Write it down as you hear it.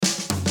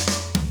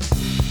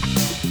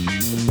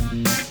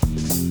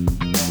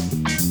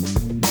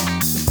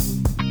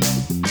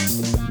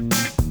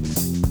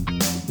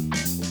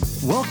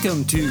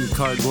Welcome to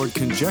Cardboard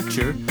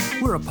Conjecture.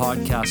 We're a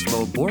podcast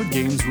about board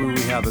games where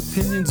we have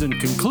opinions and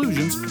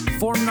conclusions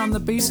formed on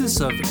the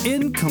basis of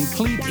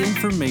incomplete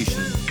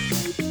information.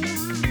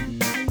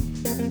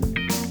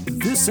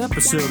 This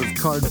episode of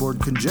Cardboard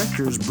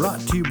Conjecture is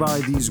brought to you by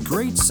these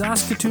great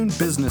Saskatoon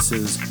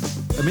businesses: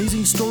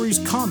 Amazing Stories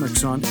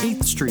Comics on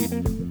 8th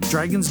Street,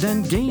 Dragon's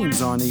Den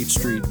Games on 8th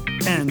Street,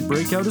 and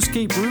Breakout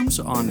Escape Rooms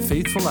on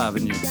Faithful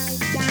Avenue.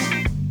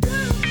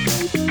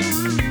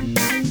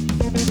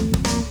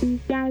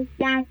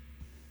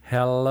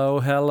 Hello.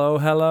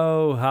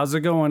 How's it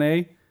going,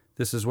 eh?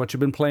 This is What You've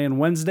Been Playing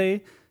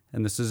Wednesday,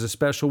 and this is a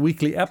special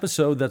weekly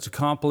episode that's a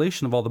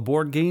compilation of all the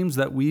board games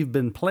that we've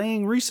been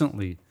playing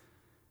recently.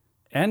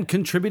 And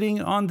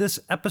contributing on this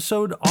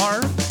episode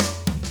are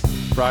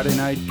Friday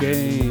Night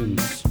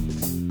Games,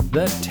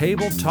 The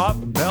Tabletop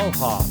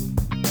Bellhop,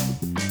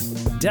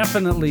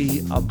 Definitely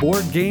a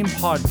Board Game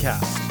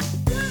Podcast,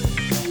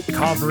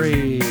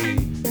 Kavri,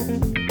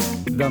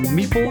 The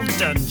Meeple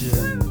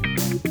Dungeon,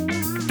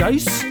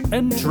 Dice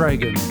and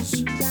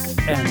Dragons,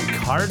 and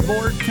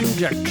Cardboard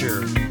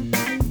Conjecture.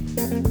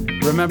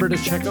 Remember to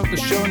check out the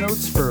show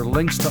notes for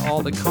links to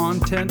all the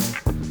content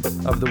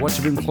of the What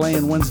You've Been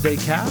Playing Wednesday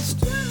cast.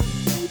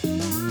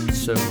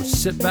 So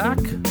sit back,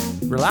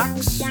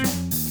 relax,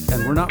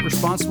 and we're not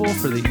responsible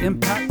for the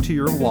impact to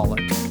your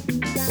wallet.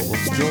 But we'll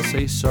still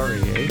say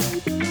sorry, eh?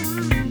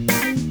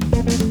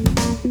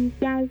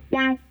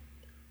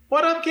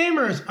 What up,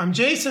 gamers? I'm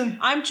Jason.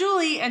 I'm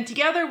Julie, and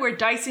together we're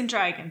Dice and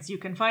Dragons. You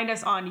can find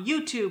us on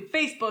YouTube,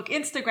 Facebook,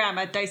 Instagram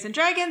at Dice and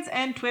Dragons,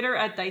 and Twitter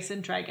at Dice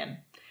and Dragon.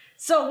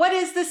 So what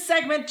is this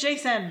segment,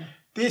 Jason?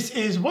 This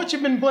is What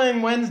You've Been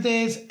Playing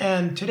Wednesdays,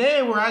 and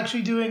today we're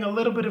actually doing a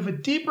little bit of a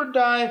deeper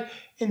dive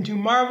into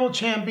Marvel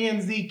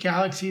Champions League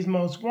Galaxy's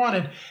Most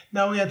Wanted.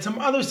 Now, we had some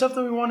other stuff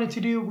that we wanted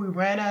to do. We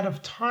ran out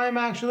of time,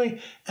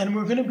 actually, and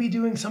we're going to be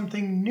doing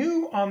something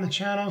new on the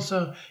channel,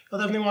 so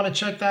you'll definitely want to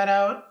check that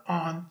out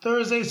on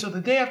Thursday. So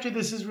the day after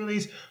this is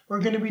released,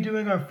 we're going to be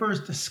doing our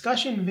first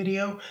discussion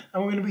video,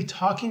 and we're going to be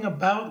talking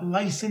about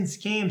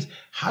licensed games.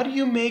 How do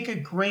you make a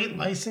great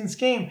licensed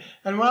game?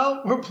 And,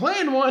 well, we're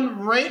playing one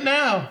right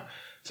now.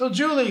 So,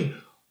 Julie,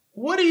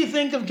 what do you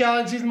think of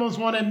Galaxy's Most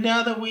Wanted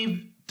now that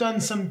we've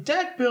done some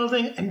deck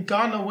building and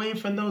gone away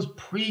from those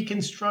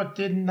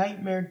pre-constructed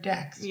nightmare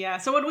decks? Yeah,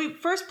 so when we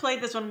first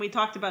played this one, we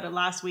talked about it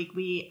last week.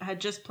 We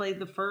had just played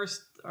the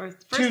first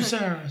two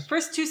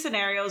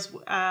scenarios.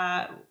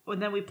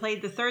 And then we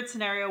played the third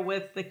scenario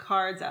with the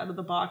cards out of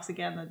the box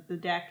again, the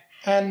deck.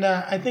 And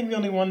I think we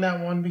only won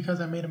that one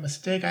because I made a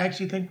mistake. I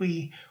actually think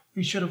we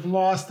should have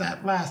lost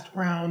that last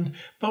round,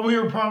 but we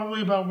were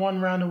probably about one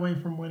round away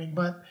from winning.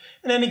 But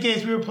in any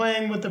case, we were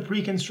playing with the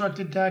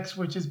pre-constructed decks,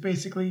 which is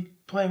basically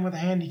playing with a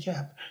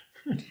handicap.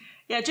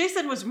 Yeah,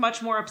 Jason was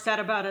much more upset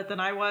about it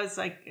than I was.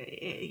 Like,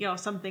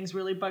 some things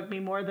really bugged me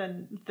more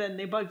than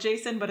they bugged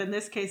Jason, but in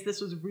this case, this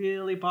was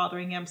really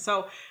bothering him.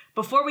 So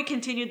before we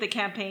continued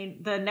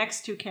the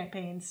next two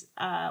campaigns,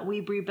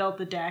 we rebuilt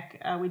the deck.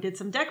 We did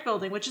some deck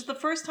building, which is the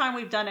first time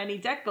we've done any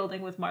deck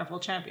building with Marvel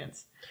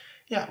Champions.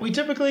 Yeah, we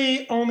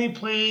typically only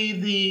play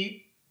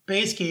the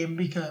base game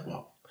because,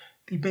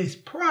 the base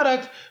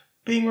product.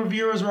 Being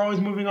reviewers, we're always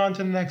moving on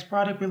to the next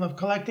product. We love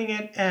collecting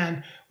it.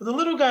 And with a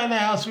little guy in the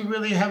house, we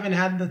really haven't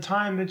had the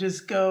time to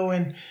just go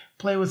and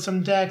play with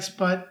some decks.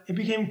 But it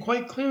became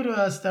quite clear to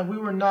us that we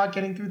were not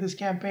getting through this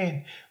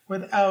campaign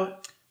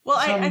without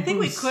I think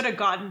we could have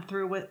gotten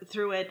through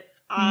it.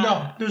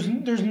 No,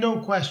 there's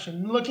no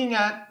question.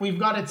 We've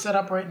got it set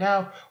up right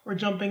now. We're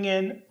jumping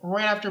in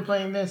right after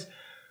playing this.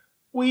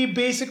 We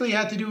basically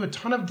had to do a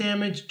ton of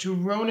damage to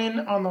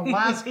Ronan on the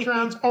last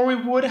rounds, or we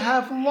would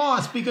have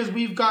lost because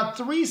we've got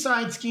 3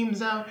 side schemes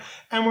out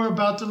and we're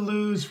about to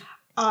lose.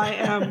 I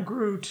am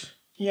Groot.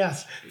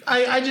 Yes.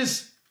 I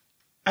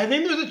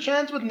think there's a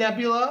chance with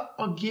Nebula.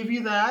 I'll give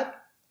you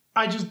that.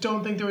 I just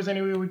don't think there was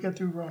any way we'd get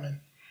through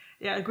Ronan.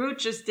 Yeah, Groot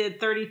just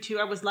did 32.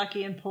 I was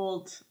lucky and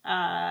pulled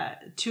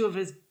 2 of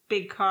his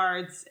big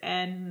cards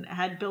and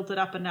had built it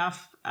up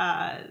enough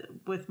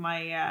with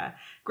my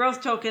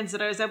growth tokens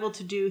that I was able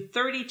to do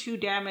 32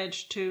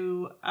 damage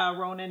to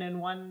Ronan in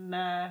one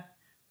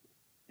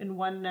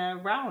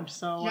round.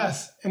 So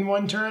yes, in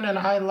one turn, and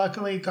I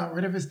luckily got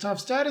rid of his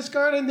tough status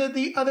card and did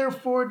the other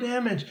 4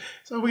 damage.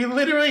 So we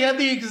literally had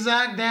the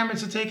exact damage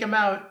to take him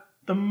out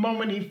the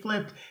moment he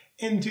flipped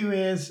into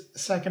his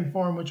second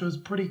form, which was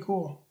pretty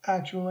cool,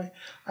 actually,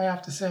 I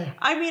have to say.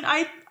 I mean,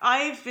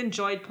 I've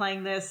enjoyed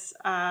playing this.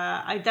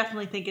 I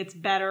definitely think it's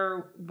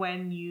better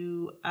when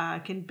you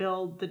can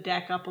build the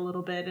deck up a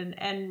little bit.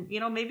 And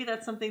maybe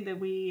that's something that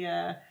we,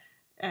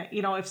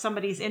 if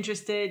somebody's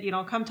interested,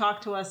 come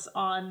talk to us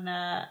on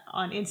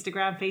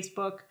Instagram,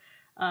 Facebook,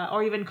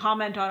 or even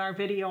comment on our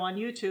video on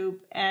YouTube,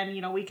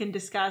 and we can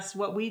discuss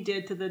what we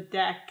did to the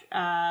deck,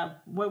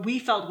 what we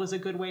felt was a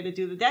good way to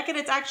do the deck. And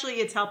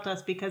it's helped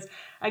us because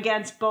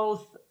against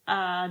both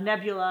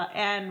Nebula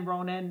and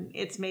Ronan,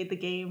 it's made the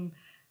game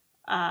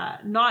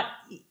not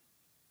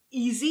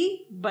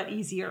easy but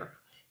easier.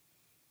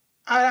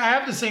 I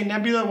have to say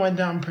Nebula went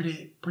down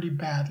pretty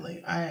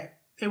badly.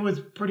 it was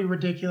pretty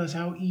ridiculous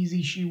how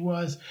easy she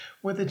was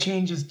with the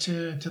changes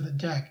to the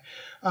deck.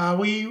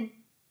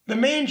 The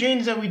main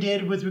change that we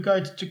did with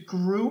regards to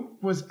Groot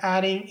was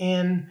adding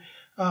in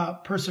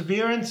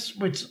Perseverance,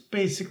 which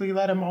basically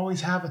let him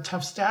always have a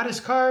tough status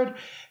card.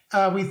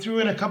 We threw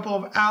in a couple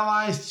of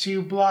allies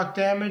to block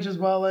damage, as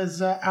well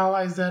as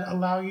allies that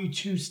allow you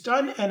to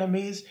stun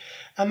enemies.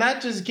 And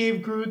that just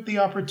gave Groot the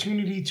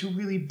opportunity to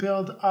really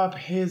build up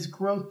his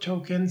growth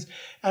tokens.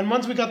 And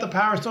once we got the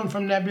Power Stone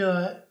from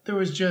Nebula,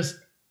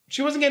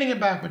 she wasn't getting it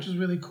back, which was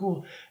really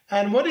cool.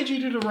 And what did you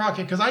do to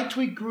Rocket? Because I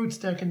tweaked Groot's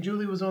deck, and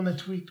Julie was on the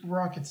tweaked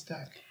Rocket's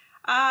deck.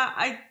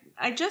 I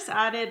just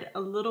added a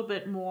little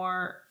bit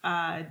more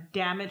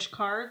damage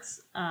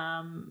cards.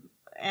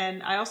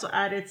 And I also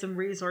added some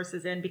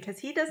resources in because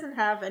he doesn't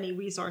have any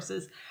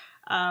resources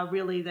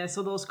really there.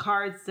 So those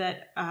cards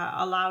that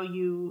allow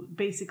you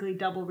basically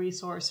double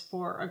resource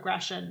for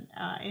aggression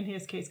in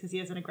his case, because he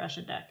has an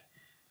aggression deck.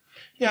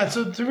 Yeah,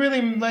 so to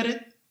really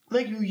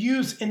let you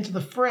use Into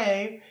the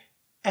Fray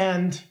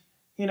and,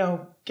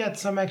 get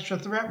some extra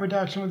threat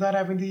reduction without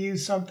having to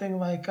use something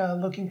like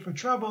Looking for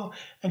Trouble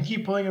and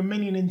keep pulling a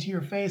minion into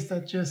your face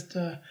that just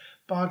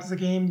bogs the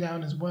game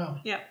down as well.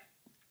 Yeah.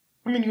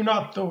 I mean, you're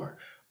not Thor.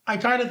 I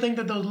kind of think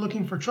that those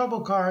Looking for Trouble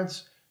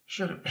cards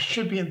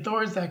should be in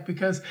Thor's deck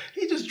because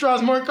he just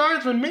draws more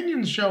cards when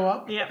minions show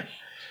up. Yeah.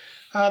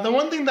 The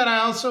one thing that I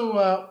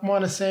also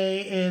want to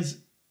say is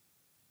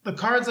the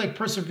cards like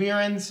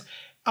Perseverance,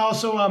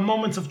 also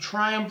Moments of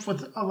Triumph,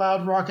 which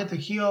allowed Rocket to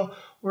heal,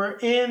 were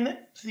in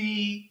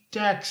the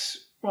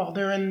decks. Well,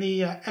 they're in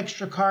the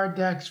extra card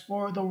decks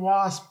for the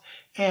Wasp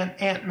and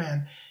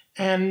Ant-Man.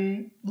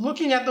 And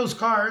looking at those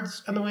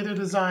cards and the way they're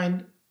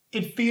designed,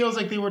 it feels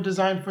like they were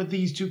designed for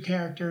these two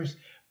characters,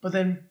 but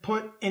then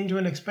put into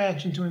an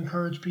expansion to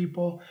encourage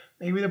people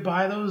maybe to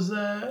buy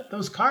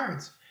those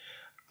cards.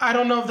 I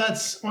don't know if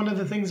that's one of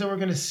the things that we're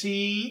going to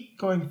see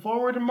going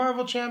forward in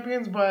Marvel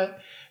Champions, but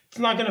it's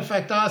not going to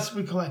affect us.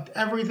 We collect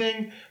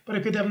everything, but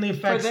it could definitely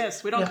affect... For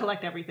this, we don't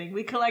collect everything.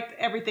 We collect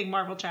everything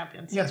Marvel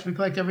Champions. Yes, we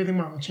collect everything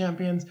Marvel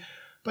Champions.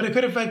 But it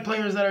could affect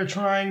players that are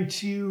trying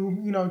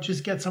to,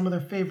 just get some of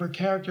their favorite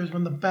characters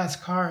when the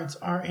best cards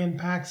are in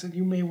packs that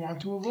you may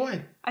want to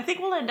avoid. I think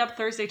we'll end up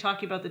Thursday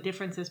talking about the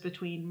differences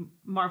between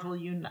Marvel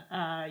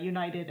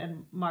United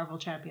and Marvel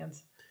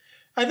Champions.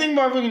 I think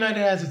Marvel United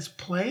has its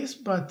place,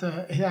 but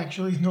it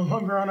actually is no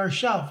longer on our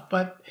shelf.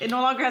 But it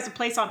no longer has a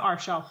place on our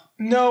shelf.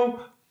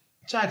 No,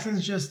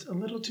 Jackson's just a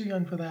little too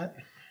young for that.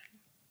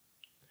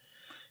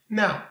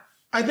 Now,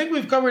 I think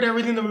we've covered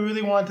everything that we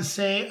really wanted to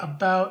say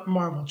about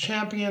Marvel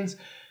Champions.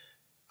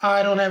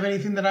 I don't have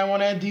anything that I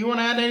want to add. Do you want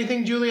to add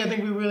anything, Julie? I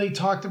think we really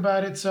talked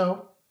about it.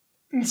 So,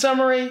 in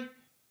summary,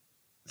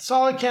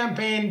 solid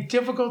campaign,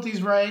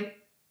 difficulty's right,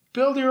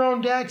 build your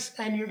own decks,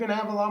 and you're going to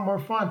have a lot more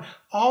fun.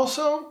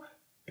 Also,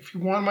 if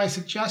you want my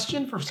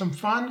suggestion for some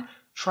fun,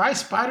 try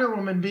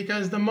Spider-Woman,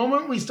 because the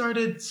moment we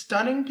started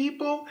stunning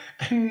people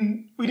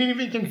and we didn't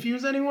even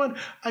confuse anyone,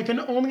 I can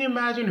only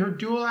imagine her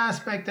dual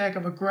aspect deck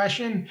of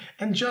aggression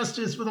and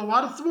justice with a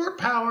lot of thwart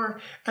power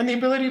and the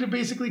ability to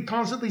basically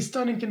constantly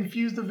stun and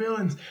confuse the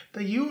villains,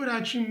 that you would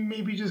actually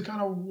maybe just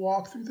kind of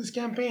walk through this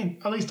campaign,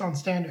 at least on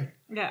standard.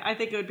 Yeah, I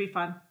think it would be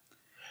fun.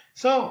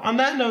 So, on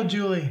that note,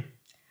 Julie.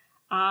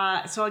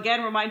 So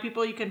again, remind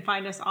people you can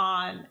find us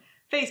on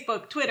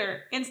Facebook,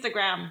 Twitter,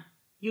 Instagram,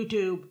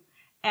 YouTube.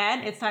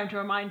 And it's time to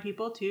remind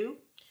people to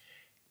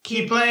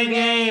keep playing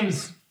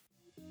games.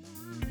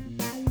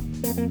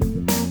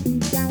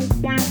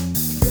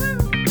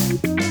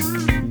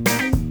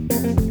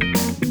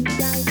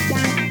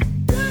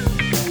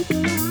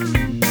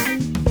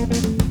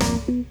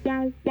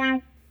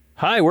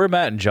 Hi, we're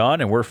Matt and John,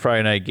 and we're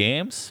Friday Night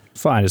Games.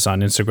 Find us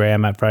on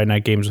Instagram at Friday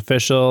Night Games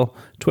Official,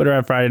 Twitter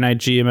at Friday Night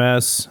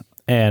GMS,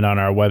 and on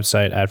our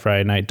website at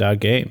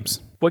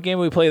FridayNight.Games. What game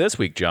will we play this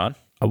week, John?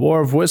 A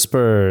War of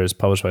Whispers,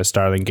 published by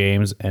Starling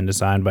Games and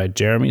designed by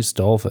Jeremy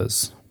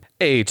Stolfus.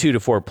 A 2 to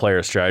 4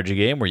 player strategy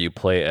game where you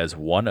play as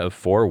one of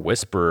 4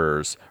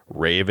 whisperers: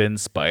 raven,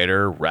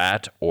 spider,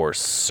 rat, or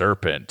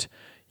serpent.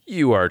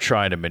 You are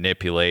trying to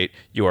manipulate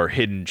your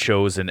hidden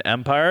chosen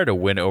empire to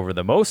win over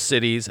the most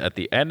cities at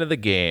the end of the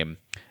game.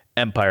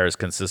 Empires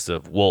consist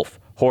of wolf,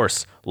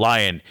 horse,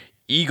 lion,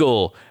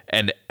 eagle,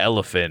 and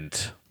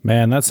elephant.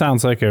 Man, that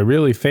sounds like a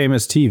really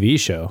famous TV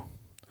show.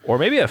 Or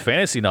maybe a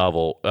fantasy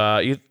novel.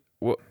 Are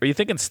you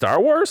thinking Star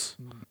Wars?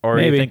 Or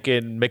Maybe. Are you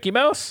thinking Mickey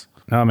Mouse?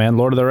 Oh, man,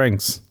 Lord of the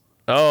Rings.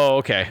 Oh,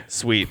 okay.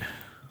 Sweet.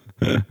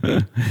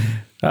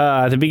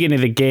 At the beginning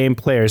of the game,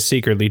 players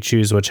secretly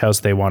choose which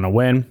house they want to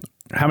win,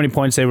 how many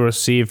points they will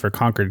receive for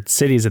conquered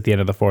cities at the end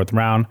of the 4th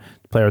round.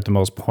 The player with the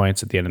most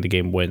points at the end of the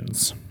game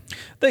wins.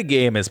 The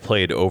game is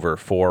played over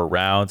 4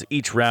 rounds.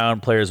 Each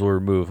round, players will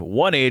remove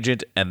 1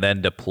 agent and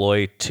then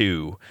deploy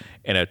 2.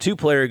 In a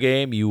 2-player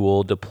game, you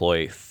will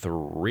deploy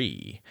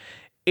 3.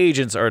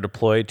 Agents are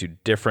deployed to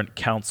different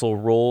council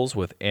roles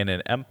within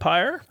an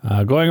empire.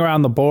 Going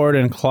around the board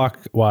in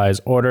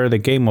clockwise order, the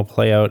game will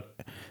play out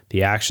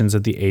the actions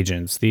of the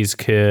agents. These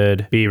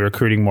could be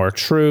recruiting more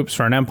troops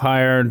for an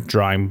empire,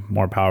 drawing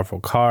more powerful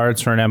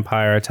cards for an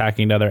empire,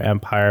 attacking another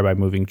empire by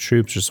moving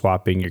troops or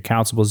swapping your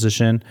council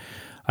position.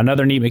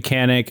 Another neat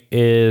mechanic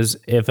is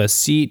if a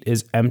seat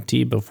is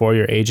empty before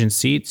your agent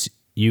seats,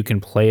 you can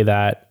play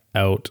that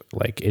out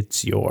like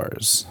it's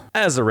yours.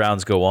 As the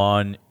rounds go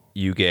on,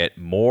 you get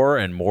more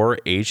and more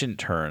agent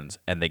turns,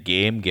 and the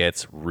game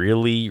gets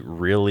really,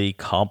 really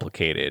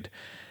complicated.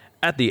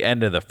 At the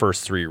end of the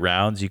first 3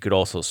 rounds, you could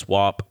also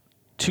swap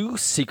 2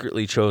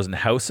 secretly chosen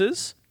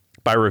houses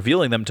by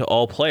revealing them to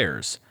all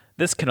players.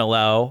 This can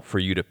allow for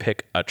you to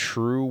pick a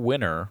true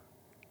winner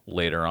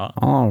later on.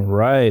 All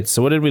right.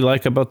 So what did we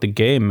like about the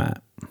game,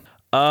 Matt?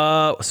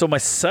 So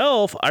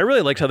myself, I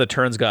really liked how the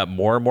turns got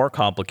more and more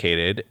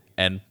complicated,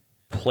 and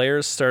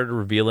players started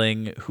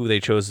revealing who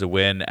they chose to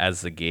win as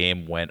the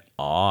game went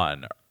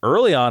on.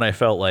 Early on, I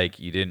felt like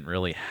you didn't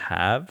really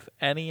have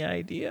any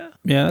idea.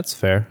 Yeah, that's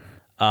fair.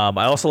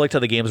 I also liked how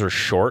the games were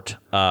short.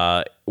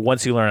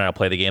 Once you learn how to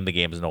play the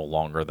game is no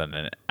longer than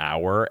an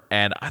hour.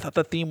 And I thought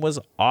the theme was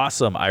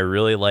awesome. I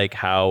really like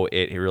how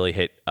it really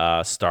hit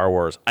Star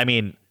Wars. I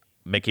mean,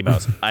 Mickey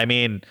Mouse. I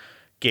mean,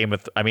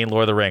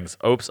 Lord of the Rings.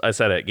 Oops, I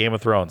said it. Game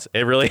of Thrones.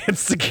 It really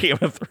hits the Game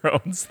of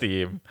Thrones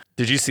theme.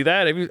 Did you see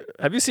that?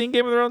 Have you seen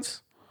Game of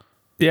Thrones?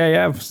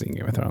 Yeah, I've seen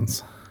Game of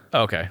Thrones.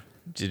 Okay.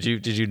 Did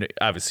you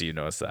obviously you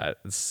noticed that.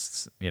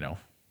 It's,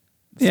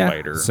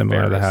 Spider.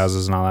 Similar to the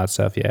houses and all that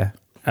stuff, yeah.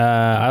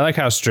 I like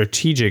how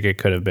strategic it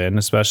could have been,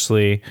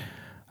 especially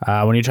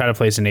when you try to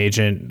place an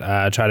agent,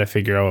 try to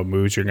figure out what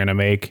moves you're going to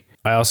make.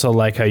 I also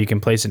like how you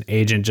can place an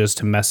agent just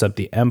to mess up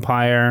the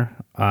empire.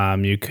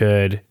 You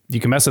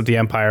can mess up the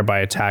empire by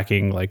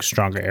attacking like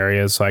stronger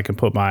areas. So I can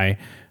put my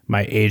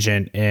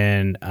agent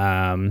in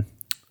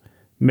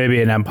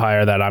maybe an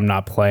empire that I'm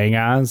not playing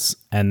as,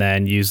 and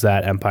then use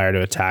that empire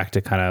to attack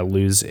to kind of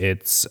lose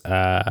its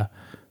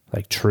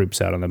like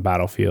troops out on the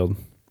battlefield.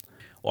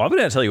 Well, I'm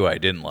going to tell you what I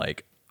didn't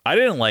like. I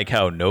didn't like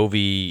how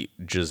Novi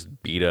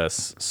just beat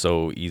us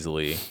so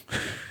easily.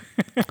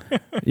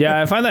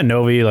 Yeah, I find that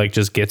Novi like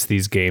just gets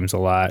these games a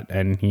lot,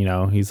 and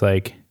he's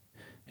like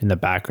in the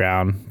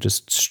background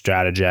just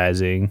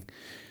strategizing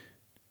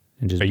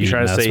and just beating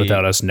us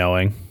without us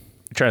knowing.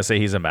 You're trying to say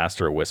he's a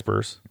master of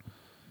whispers?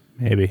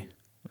 Maybe.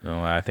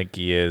 No, I think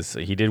he is.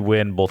 He did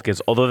win both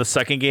games. Although the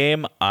second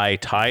game I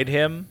tied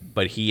him,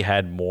 but he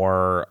had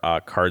more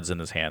cards in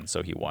his hand,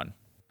 so he won.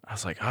 I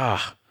was like,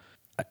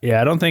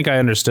 Yeah, I don't think I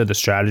understood the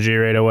strategy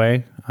right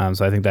away.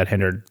 So I think that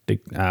hindered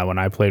when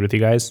I played with you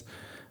guys.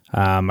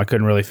 I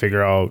couldn't really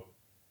figure out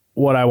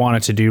what I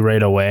wanted to do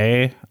right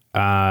away.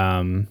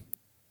 And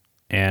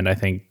I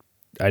think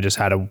I just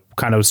had to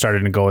kind of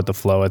started to go with the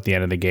flow at the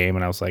end of the game.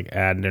 And I was like,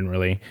 I didn't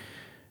really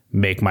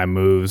make my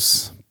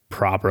moves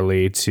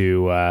properly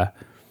to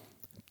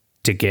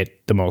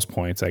get the most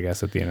points, I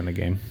guess, at the end of the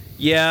game.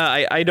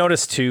 Yeah, I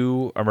noticed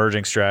 2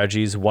 emerging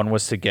strategies. One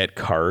was to get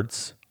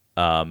cards.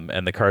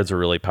 And the cards were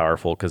really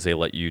powerful because they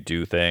let you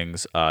do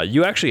things.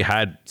 You actually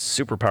had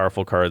super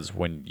powerful cards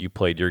when you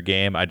played your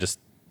game.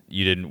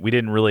 We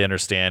didn't really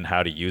understand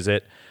how to use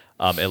it.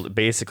 It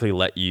basically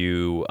let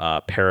you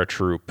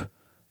paratroop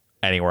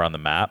anywhere on the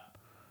map,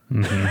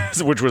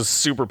 which was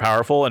super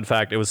powerful. In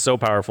fact, it was so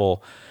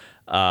powerful.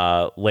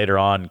 Later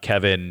on,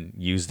 Kevin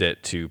used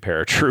it to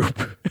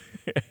paratroop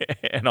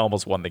and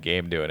almost won the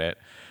game doing it.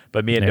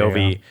 But me and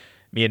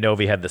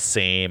Novi had the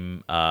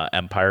same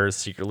empires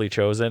secretly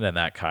chosen, and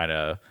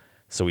that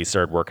so we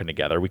started working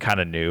together. We kind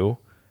of knew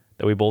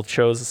that we both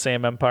chose the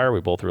same empire.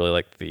 We both really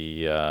liked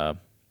I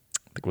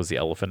think it was the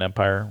Elephant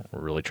Empire.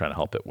 We're really trying to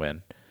help it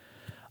win.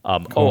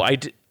 Cool.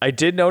 I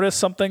did notice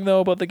something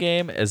though about the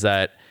game is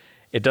that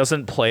it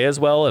doesn't play as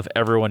well if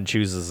everyone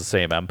chooses the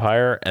same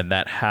empire, and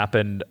that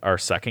happened our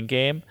second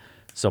game.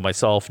 So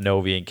myself,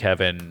 Novi, and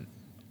Kevin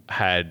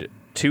had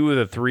 2 of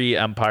the 3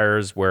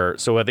 empires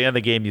so at the end of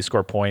the game you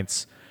score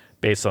points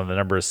based on the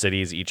number of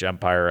cities each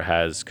empire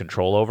has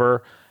control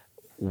over,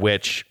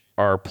 which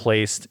are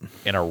placed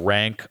in a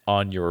rank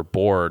on your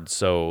board.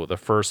 So the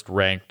first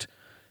ranked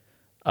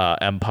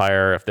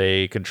empire, if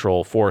they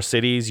control 4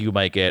 cities, you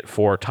might get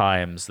 4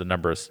 times the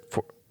number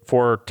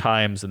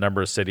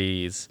of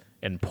cities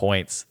and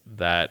points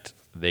that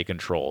they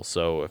control.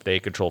 So if they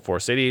control 4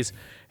 cities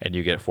and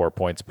you get 4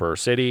 points per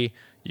city,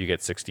 you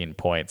get 16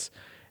 points.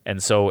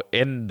 And so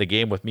in the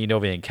game with me,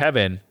 Novi, and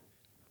Kevin,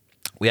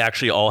 we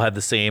actually all had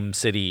the same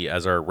city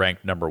as our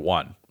ranked number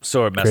 1.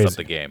 So it messed up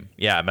the game.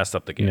 Yeah, it messed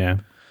up the game. Yeah.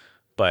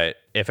 But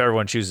if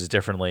everyone chooses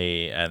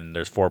differently and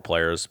there's 4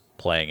 players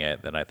playing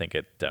it, then I think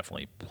it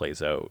definitely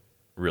plays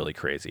really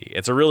crazy.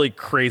 It's a really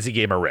crazy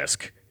game of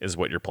Risk is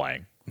what you're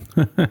playing.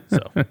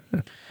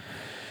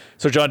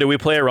 So John, did we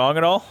play it wrong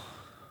at all?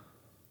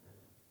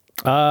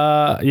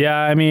 Yeah,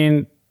 I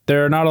mean,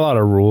 there are not a lot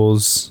of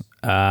rules,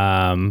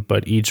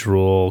 but each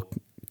rule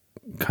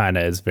kind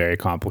of is very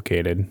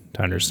complicated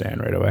to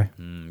understand right away.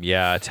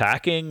 Yeah,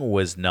 attacking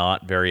was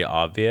not very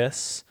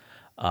obvious.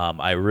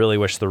 I really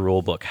wish the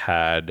rule book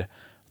had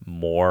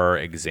more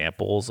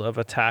examples of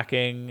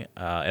attacking.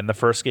 In the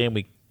first game,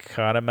 we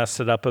kind of messed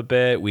it up a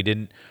bit. We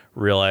didn't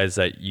realize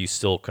that you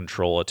still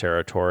control a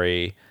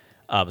territory.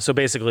 So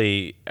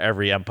basically,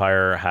 every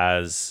empire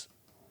has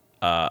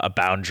a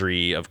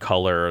boundary of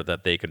color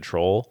that they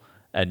control,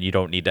 and you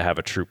don't need to have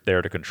a troop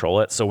there to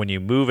control it. So when you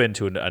move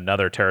into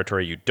another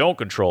territory you don't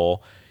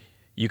control,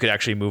 you could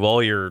actually move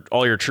all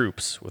your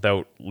troops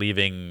without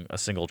leaving a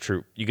single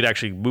troop. You could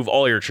actually move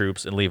all your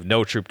troops and leave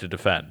no troop to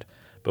defend.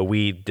 But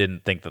we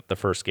didn't think that the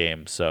first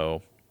game,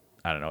 so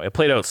I don't know. It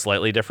played out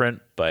slightly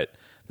different, but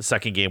the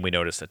second game we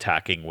noticed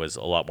attacking was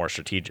a lot more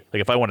strategic.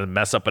 Like if I wanted to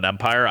mess up an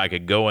empire, I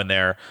could go in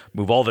there,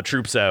 move all the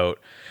troops out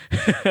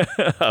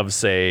of,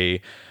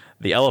 say,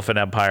 the Elephant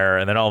Empire,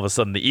 and then all of a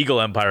sudden the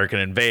Eagle Empire can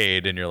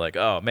invade, and you're like,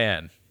 oh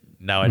man,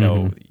 now I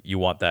know you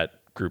want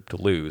that group to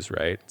lose,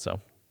 right?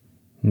 So,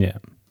 yeah.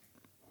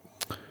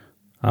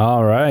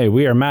 All right,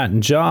 we are Matt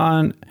and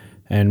John,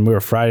 and we're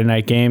Friday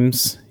Night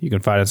Games. You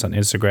can find us on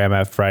Instagram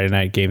at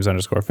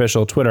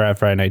FridayNightGames_official, Twitter at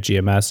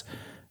FridayNightGMS,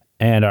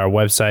 and our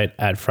website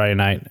at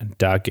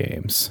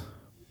FridayNight.games.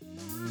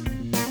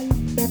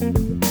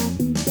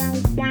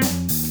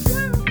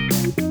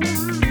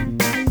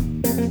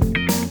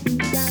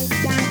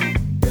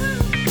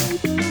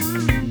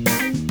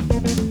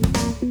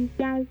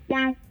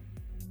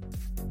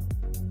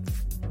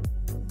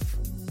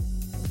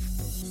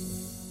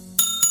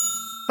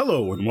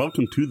 Hello and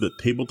welcome to the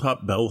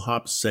Tabletop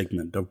Bellhop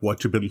segment of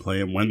What You've Been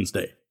Playing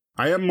Wednesday.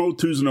 I am Mo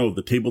Tuzano,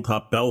 the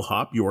Tabletop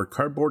Bellhop, your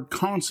cardboard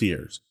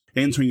concierge,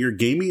 answering your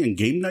gaming and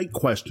game night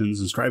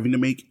questions and striving to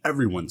make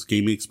everyone's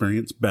gaming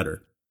experience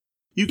better.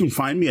 You can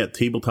find me at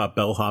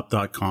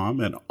tabletopbellhop.com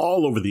and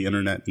all over the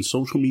internet and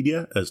social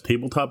media as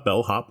Tabletop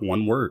Bellhop,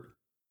 one word.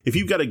 If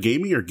you've got a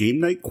gaming or game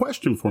night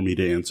question for me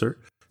to answer,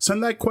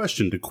 send that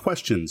question to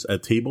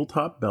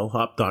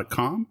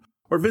questions@tabletopbellhop.com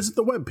or visit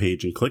the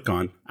webpage and click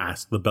on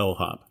Ask the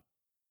Bellhop.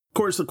 Of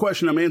course, the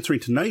question I'm answering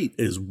tonight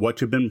is what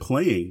you've been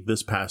playing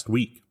this past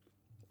week.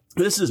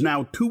 This is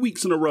now 2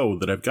 weeks in a row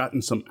that I've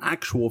gotten some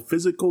actual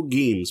physical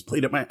games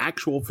played at my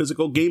actual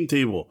physical game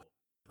table.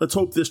 Let's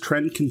hope this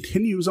trend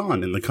continues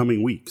on in the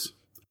coming weeks.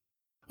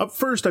 Up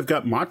first, I've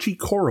got Machi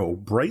Koro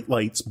Bright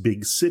Lights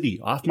Big City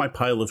off my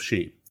pile of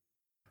shame.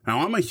 Now,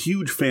 I'm a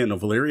huge fan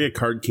of Valeria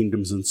Card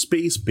Kingdoms and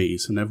Space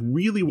Base, and I've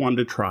really wanted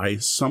to try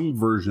some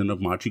version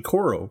of Machi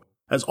Koro,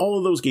 as all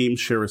of those games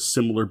share a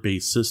similar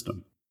base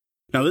system.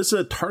 Now, this is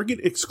a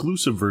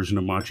Target-exclusive version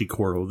of Machi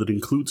Koro that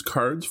includes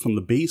cards from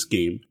the base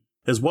game,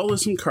 as well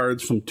as some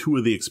cards from two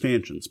of the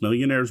expansions,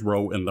 Millionaire's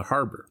Row and The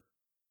Harbor.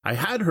 I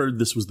had heard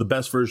this was the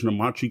best version of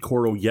Machi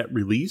Koro yet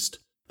released.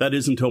 That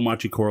is until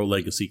Machi Koro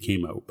Legacy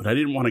came out, but I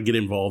didn't want to get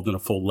involved in a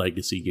full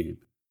Legacy game.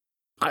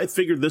 I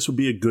figured this would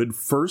be a good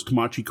first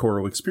Machi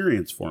Koro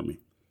experience for me.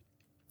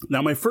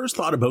 Now, my first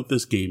thought about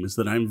this game is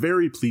that I'm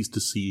very pleased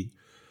to see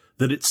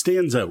that it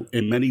stands out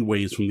in many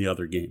ways from the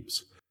other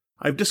games.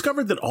 I've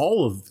discovered that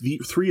all of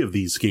the three of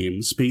these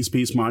games, Space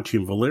Base, Machi,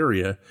 and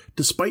Valeria,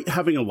 despite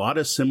having a lot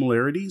of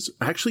similarities,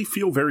 actually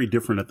feel very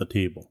different at the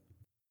table.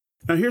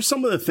 Now here's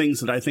some of the things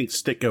that I think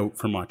stick out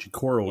for Machi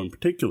Koro in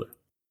particular.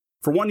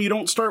 For one, you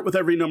don't start with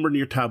every number in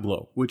your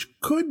tableau, which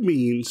could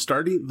mean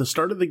the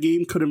start of the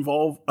game could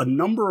involve a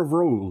number of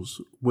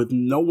rows with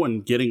no one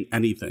getting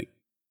anything.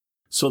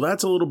 So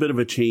that's a little bit of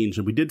a change,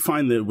 and we did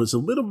find that it was a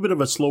little bit of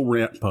a slow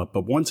ramp up,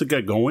 but once it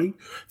got going,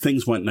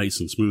 things went nice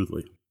and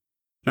smoothly.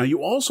 Now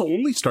you also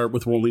only start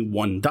with rolling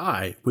one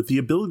die, with the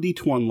ability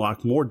to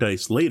unlock more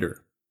dice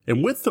later.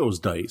 And with those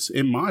dice,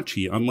 in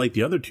Machi, unlike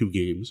the other two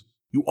games,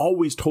 you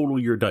always total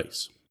your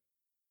dice.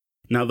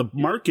 Now the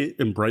market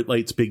in Bright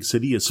Lights Big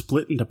City is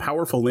split into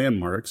powerful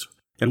landmarks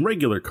and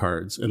regular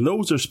cards, and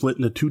those are split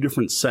into two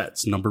different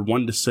sets, numbered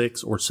 1 to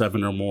 6 or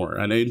 7 or more.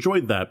 And I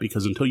enjoyed that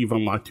because until you've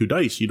unlocked 2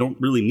 dice, you don't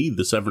really need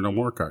the 7 or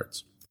more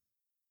cards.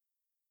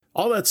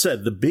 All that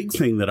said, the big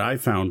thing that I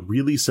found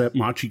really set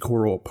Machi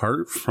Koro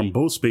apart from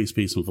both Space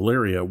Base and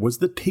Valeria was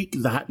the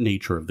take-that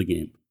nature of the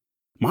game.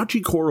 Machi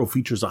Koro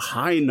features a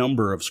high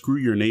number of Screw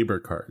Your Neighbor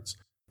cards.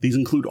 These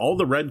include all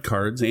the red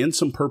cards and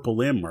some purple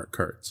landmark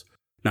cards.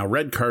 Now,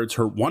 red cards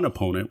hurt one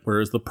opponent,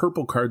 whereas the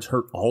purple cards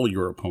hurt all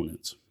your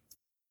opponents.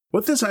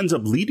 What this ends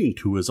up leading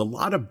to is a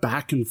lot of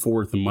back and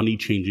forth and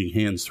money-changing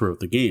hands throughout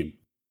the game.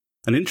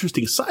 An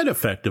interesting side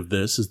effect of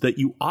this is that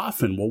you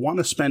often will want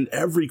to spend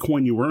every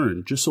coin you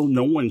earn just so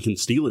no one can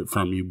steal it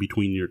from you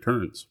between your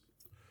turns.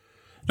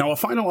 Now, a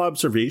final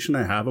observation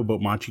I have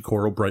about Machi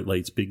Koro Bright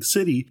Lights Big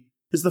City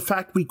is the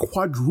fact we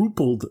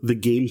quadrupled the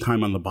game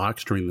time on the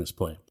box during this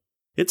play.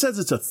 It says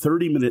it's a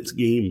 30-minute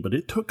game, but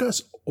it took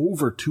us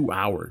over 2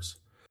 hours.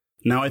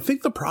 Now, I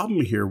think the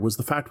problem here was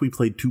the fact we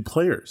played 2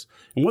 players,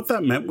 and what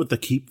that meant with the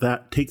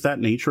take that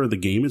nature of the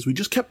game is we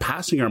just kept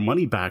passing our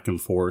money back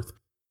and forth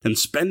and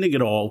spending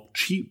it all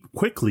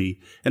quickly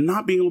and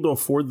not being able to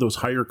afford those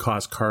higher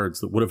cost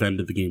cards that would have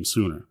ended the game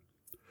sooner.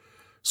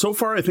 So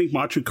far, I think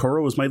Machi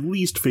Koro is my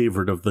least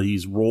favorite of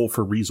these roll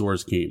for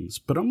resource games,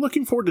 but I'm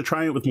looking forward to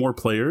trying it with more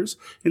players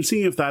and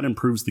seeing if that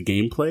improves the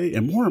gameplay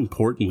and, more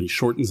importantly,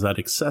 shortens that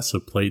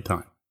excessive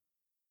playtime.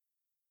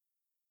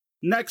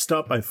 Next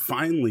up, I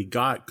finally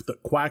got the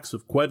Quacks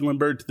of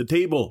Quedlinburg to the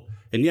table,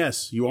 and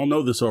yes, you all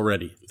know this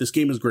already. This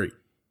game is great.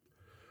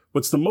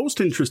 What's the most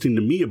interesting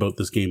to me about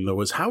this game, though,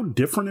 is how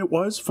different it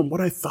was from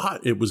what I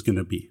thought it was going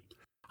to be.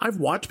 I've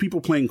watched people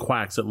playing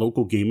Quacks at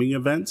local gaming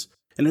events,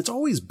 and it's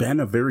always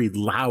been a very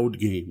loud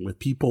game with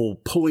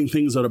people pulling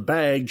things out of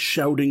bags,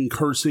 shouting,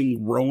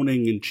 cursing,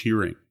 groaning, and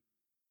cheering.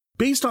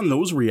 Based on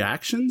those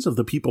reactions of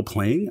the people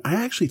playing, I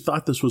actually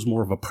thought this was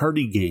more of a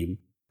party game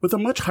with a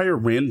much higher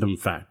random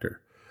factor,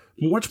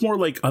 much more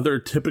like other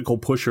typical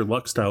push your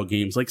luck style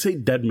games like, say,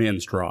 Dead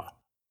Man's Draw.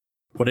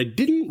 What I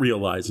didn't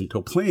realize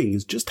until playing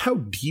is just how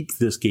deep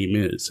this game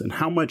is and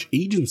how much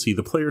agency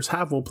the players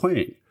have while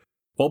playing.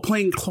 While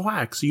playing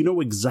Quacks, you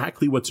know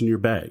exactly what's in your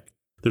bag.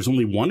 There's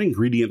only one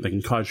ingredient that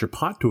can cause your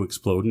pot to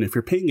explode, and if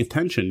you're paying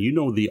attention, you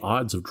know the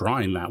odds of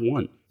drawing that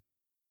one.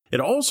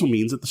 It also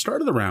means at the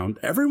start of the round,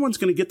 everyone's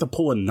going to get to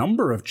pull a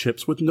number of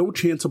chips with no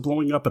chance of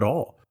blowing up at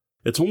all.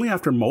 It's only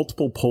after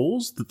multiple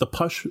pulls that the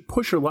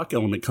push your luck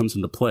element comes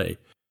into play.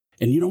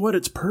 And you know what?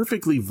 It's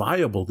perfectly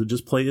viable to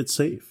just play it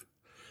safe.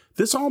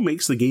 This all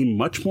makes the game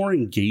much more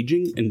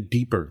engaging and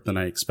deeper than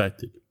I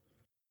expected.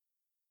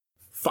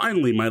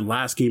 Finally, my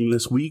last game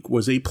this week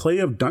was a play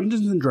of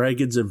Dungeons &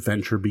 Dragons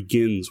Adventure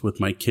Begins with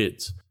my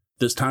kids.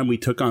 This time we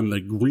took on the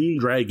Green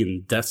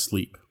Dragon Death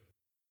Sleep.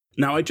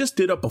 Now, I just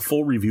did up a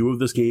full review of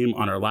this game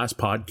on our last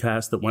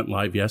podcast that went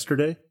live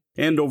yesterday,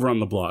 and over on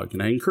the blog,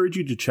 and I encourage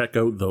you to check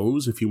out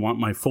those if you want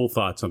my full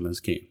thoughts on this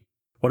game.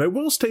 What I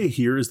will say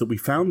here is that we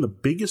found the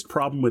biggest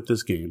problem with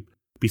this game,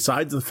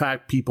 besides the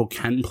fact people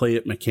can play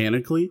it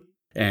mechanically,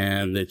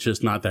 and it's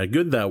just not that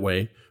good that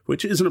way,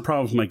 which isn't a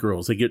problem with my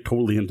girls. They get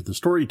totally into the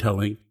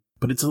storytelling,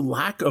 but it's a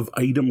lack of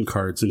item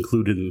cards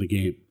included in the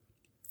game.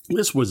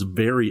 This was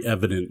very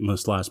evident in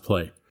this last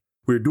play.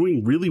 We were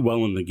doing really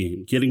well in the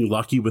game, getting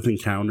lucky with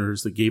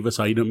encounters that gave us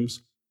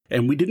items,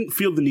 and we didn't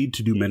feel the need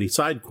to do many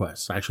side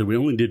quests. Actually, we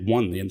only did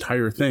one the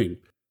entire thing,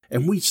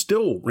 and we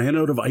still ran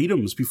out of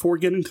items before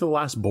getting to the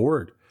last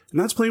board, and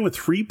that's playing with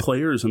 3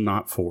 players and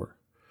not 4.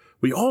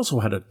 We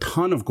also had a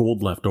ton of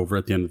gold left over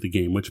at the end of the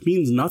game, which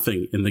means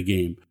nothing in the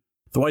game,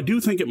 though I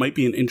do think it might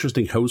be an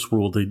interesting house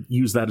rule to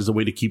use that as a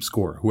way to keep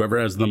score. Whoever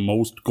has the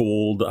most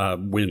gold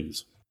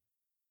wins.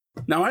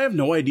 Now, I have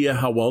no idea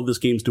how well this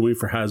game's doing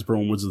for Hasbro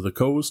and Wizards of the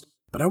Coast,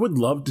 but I would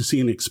love to see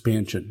an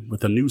expansion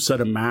with a new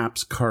set of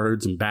maps,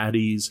 cards, and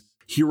baddies,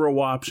 hero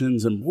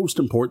options, and most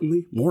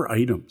importantly, more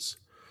items.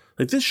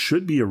 Like, this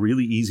should be a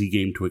really easy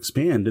game to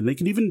expand, and they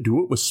can even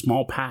do it with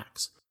small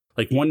packs,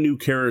 like one new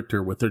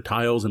character with their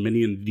tiles, a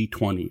mini, and a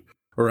d20,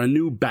 or a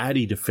new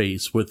baddie to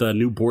face with a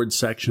new board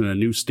section, a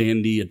new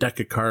standee, a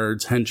deck of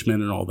cards,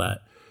 henchmen, and all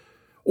that.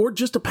 Or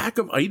just a pack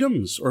of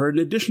items, or an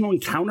additional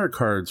encounter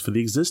cards for the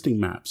existing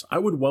maps. I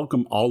would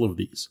welcome all of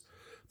these,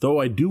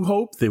 though I do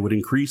hope they would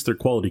increase their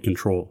quality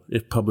control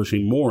if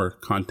publishing more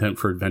content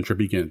for Adventure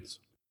Begins.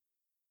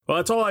 Well,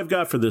 that's all I've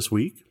got for this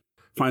week.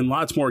 Find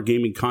lots more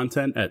gaming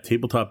content at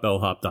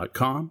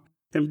tabletopbellhop.com,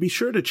 and be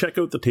sure to check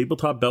out the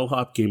Tabletop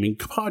Bellhop Gaming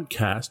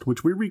podcast,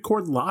 which we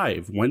record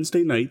live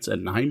Wednesday nights at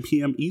 9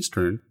 p.m.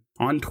 Eastern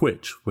on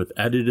Twitch, with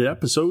edited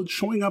episodes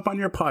showing up on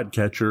your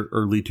podcatcher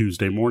early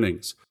Tuesday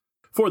mornings.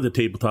 For the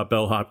Tabletop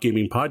Bellhop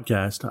Gaming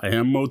Podcast, I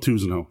am Mo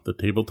Tuzano, the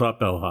Tabletop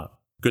Bellhop.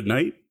 Good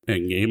night,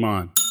 and game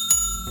on.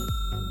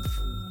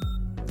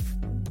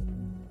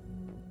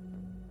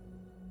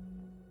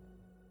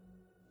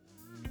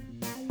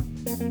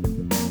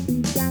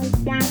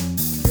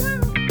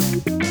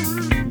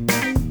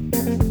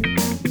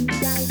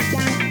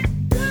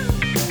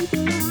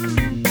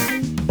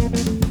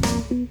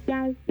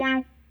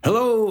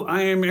 Hello,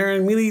 I am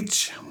Aaron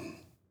Milich.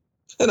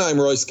 And I'm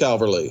Royce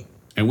Calverley.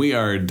 And we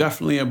are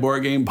definitely a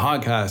board game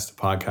podcast.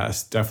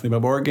 Podcast definitely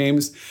about board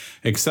games,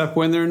 except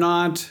when they're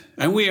not.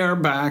 And we are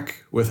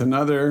back with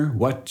another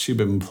What You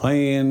Been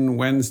Playing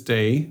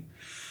Wednesday.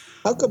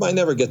 How come I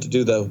never get to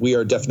do the We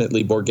Are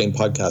Definitely Board Game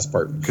podcast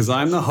part? Because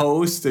I'm the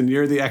host and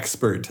you're the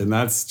expert, and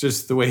that's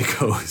just the way it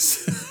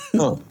goes.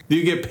 Oh.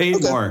 You get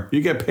paid more.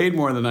 You get paid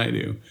more than I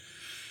do.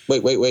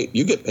 Wait.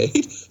 You get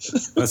paid?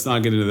 Let's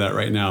not get into that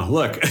right now.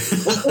 Look,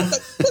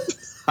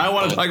 I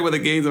want to talk about the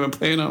games I've been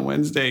playing on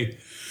Wednesday.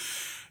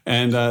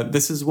 And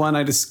this is one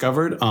I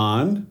discovered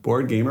on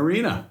Board Game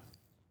Arena.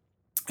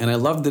 And I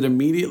loved it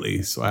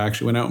immediately. So I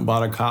actually went out and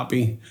bought a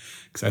copy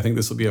because I think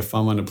this will be a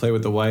fun one to play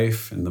with the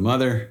wife and the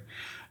mother.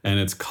 And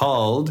it's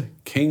called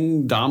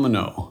King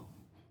Domino.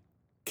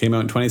 Came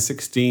out in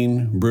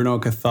 2016, Bruno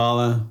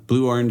Cathala,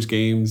 Blue Orange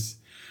Games.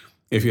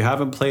 If you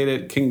haven't played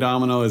it, King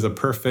Domino is a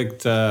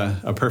perfect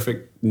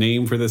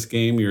name for this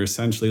game. You're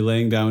essentially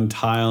laying down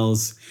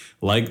tiles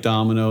like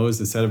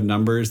dominoes. Instead of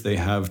numbers, they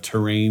have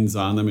terrains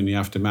on them, and you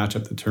have to match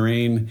up the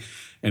terrain.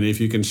 And if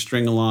you can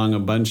string along a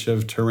bunch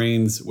of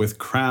terrains with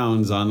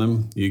crowns on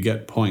them, you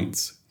get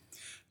points.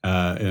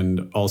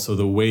 And also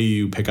the way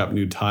you pick up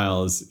new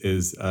tiles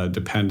is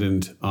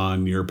dependent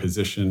on your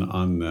position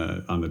on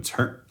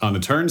the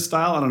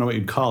turnstile. I don't know what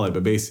you'd call it,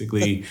 but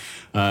basically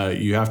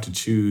you have to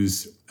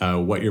choose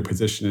what your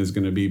position is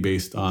going to be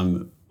based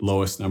on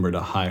lowest number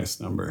to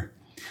highest number.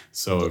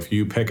 So if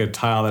you pick a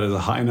tile that is a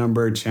high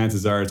number,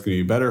 chances are it's going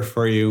to be better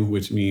for you,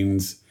 which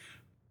means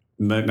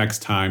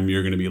next time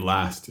you're going to be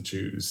last to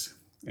choose.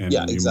 And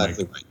yeah,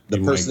 exactly right. The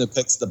person who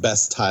picks the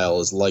best tile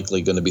is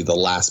likely going to be the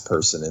last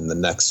person in the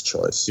next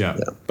choice. Yeah.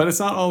 But it's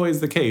not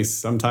always the case.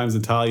 Sometimes the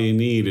tile you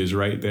need is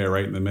right there,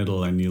 right in the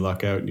middle, and you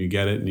luck out and you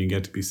get it and you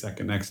get to be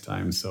second next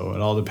time. So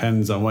it all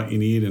depends on what you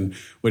need and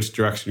which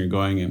direction you're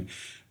going in.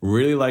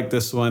 Really like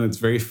this one. It's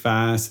very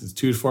fast. It's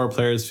 2 to 4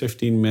 players,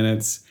 15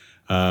 minutes.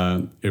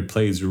 It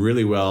plays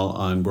really well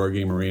on Board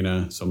Game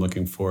Arena. So I'm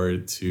looking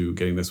forward to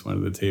getting this one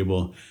to the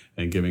table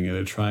and giving it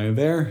a try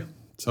there.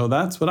 So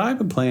that's what I've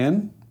been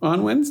playing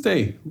on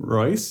Wednesday,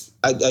 Royce.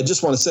 I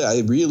just want to say,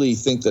 I really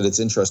think that it's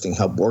interesting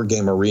how Board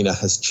Game Arena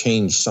has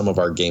changed some of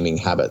our gaming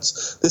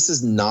habits. This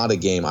is not a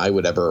game I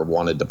would ever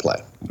wanted to play.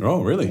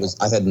 Oh, really?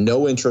 I had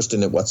no interest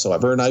in it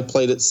whatsoever, and I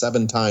played it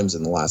 7 times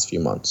in the last few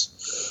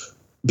months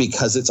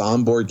because it's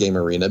on Board Game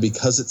Arena,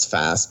 because it's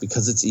fast,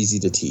 because it's easy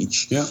to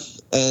teach. Yeah.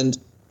 And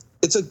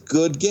it's a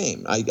good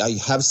game. I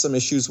have some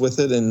issues with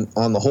it and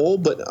on the whole,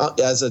 but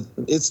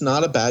it's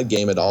not a bad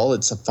game at all.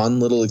 It's a fun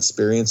little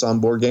experience on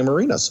Board Game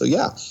Arena. So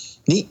yeah,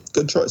 neat,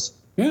 good choice.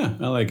 Yeah,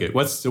 I like it.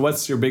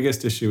 What's your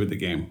biggest issue with the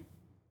game?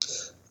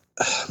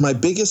 My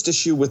biggest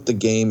issue with the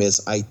game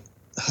is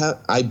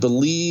I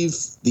believe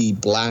the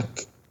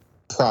black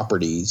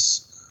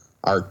properties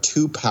are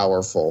too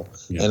powerful,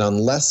 and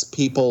unless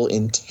people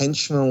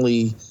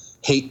intentionally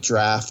hate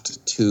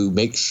draft to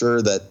make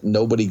sure that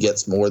nobody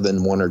gets more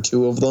than 1 or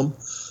 2 of them,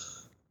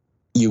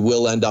 you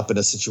will end up in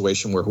a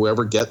situation where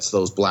whoever gets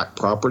those black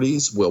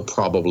properties will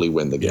probably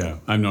win the game. Yeah,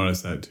 I've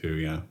noticed that too.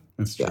 Yeah,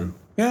 that's true.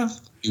 Yeah.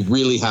 You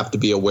really have to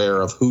be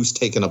aware of who's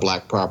taken a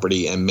black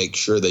property and make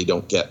sure they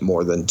don't get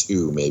more than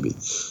 2, maybe.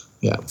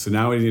 Yeah. So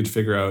now we need to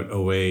figure out a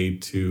way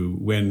to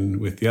win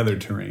with the other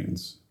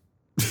terrains.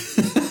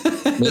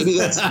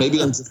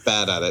 Maybe I'm just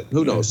bad at it.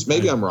 Who knows?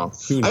 Maybe I'm wrong.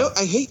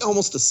 I hate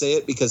almost to say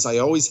it because I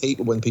always hate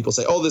when people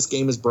say, "Oh, this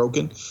game is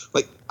broken."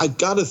 Like, I've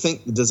got to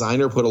think the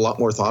designer put a lot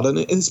more thought in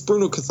it. And it's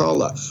Bruno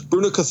Cathala.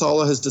 Bruno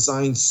Cathala has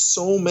designed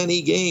so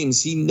many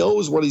games. He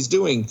knows what he's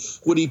doing.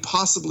 Would he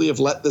possibly have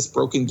let this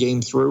broken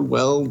game through?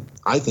 Well,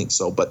 I think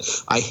so. But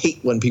I hate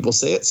when people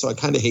say it, so I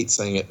kind of hate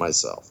saying it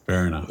myself.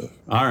 Fair enough.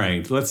 All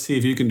right. Let's see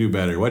if you can do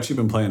better. What you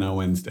been playing on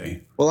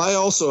Wednesday? Well, I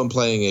also am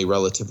playing a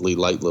relatively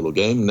light little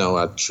game. No,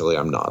 actually,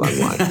 I'm not. I'm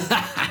lying.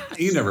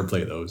 You never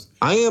play those.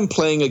 I am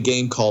playing a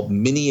game called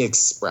Mini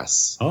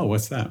Express. Oh,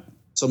 what's that?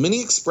 So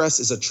Mini Express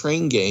is a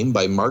train game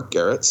by Mark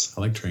Garretts.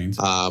 I like trains.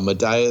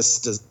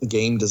 Medias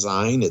Game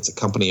Design. It's a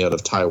company out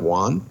of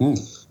Taiwan.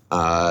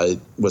 It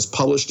was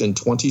published in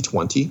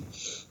 2020.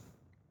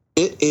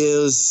 It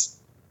is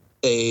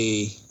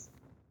I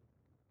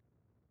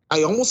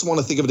almost want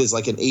to think of it as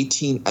like an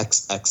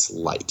 18XX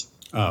Lite.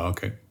 Oh,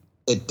 okay.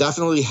 It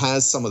definitely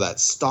has some of that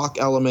stock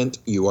element.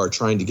 You are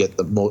trying to get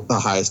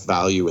the highest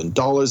value in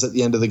dollars at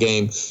the end of the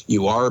game.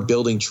 You are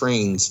building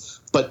trains,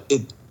 but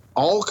it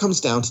all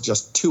comes down to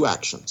just 2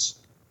 actions.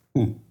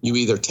 You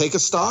either take a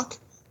stock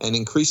and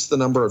increase the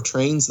number of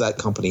trains that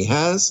company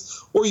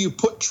has, or you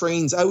put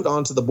trains out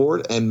onto the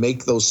board and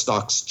make those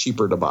stocks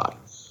cheaper to buy.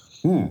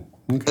 Okay.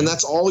 And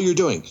that's all you're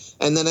doing.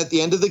 And then at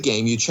the end of the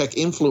game, you check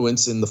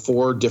influence in the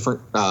 4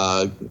 different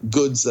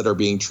goods that are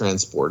being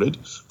transported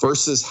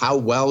versus how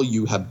well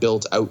you have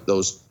built out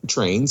those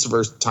trains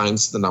versus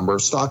times the number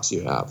of stocks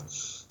you have.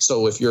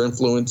 So if you're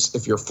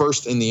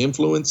first in the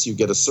influence, you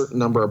get a certain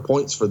number of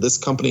points for this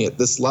company at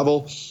this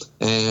level,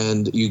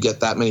 and you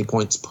get that many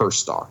points per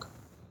stock.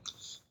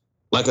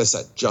 Like I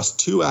said, just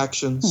 2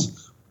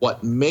 actions.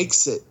 What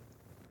makes it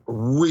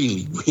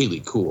really,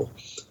 really cool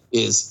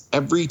is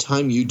every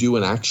time you do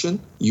an action,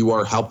 you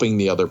are helping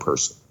the other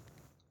person.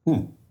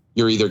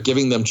 You're either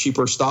giving them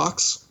cheaper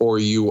stocks or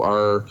you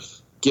are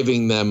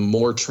giving them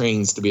more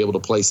trains to be able to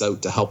place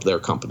out to help their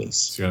companies.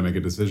 So you got to make a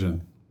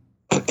decision.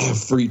 And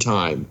every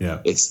time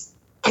it's,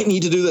 I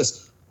need to do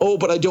this. Oh,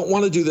 but I don't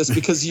want to do this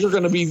because you're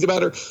going to be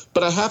better.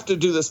 But I have to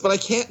do this, but I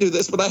can't do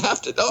this, but I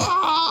have to.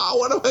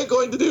 What am I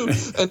going to do?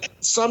 And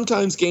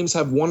sometimes games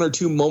have 1 or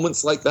 2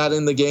 moments like that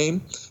in the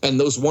game. And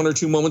those 1 or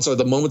 2 moments are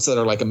the moments that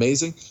are like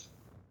amazing.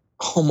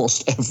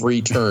 Almost every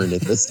turn in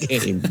this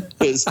game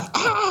is, what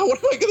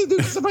am I going to do?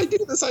 Because if I do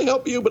this, I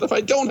help you. But if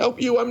I don't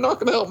help you, I'm not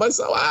going to help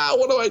myself.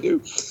 What do I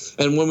do?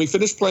 And when we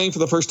finished playing for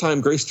the first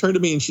time, Grace turned to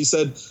me and she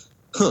said,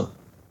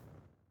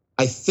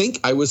 I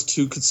think I was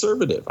too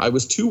conservative. I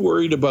was too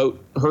worried about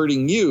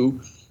hurting you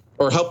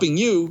or helping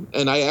you.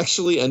 And I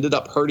actually ended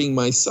up hurting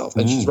myself.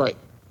 And she's right.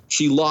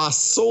 She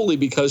lost solely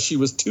because she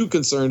was too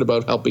concerned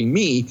about helping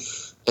me.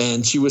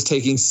 And she was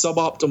taking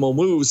suboptimal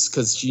moves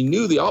because she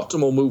knew the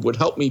optimal move would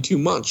help me too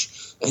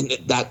much. And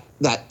that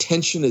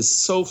tension is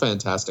so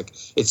fantastic.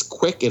 It's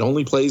quick. It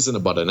only plays in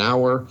about an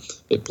hour.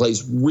 It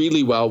plays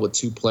really well with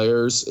 2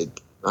 players.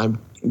 I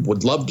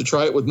would love to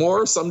try it with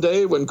more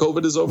someday when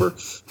COVID is over.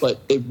 But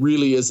it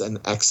really is an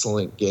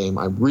excellent game.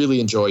 I really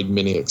enjoyed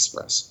Mini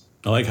Express.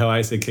 I like how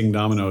I say King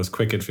Domino is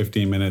quick at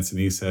 15 minutes and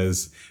he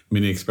says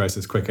Mini Express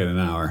is quick at an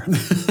hour.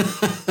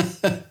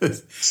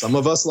 Some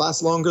of us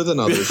last longer than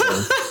others.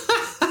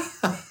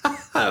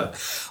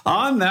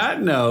 On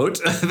that note,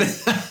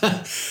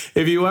 if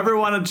you ever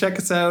want to check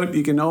us out,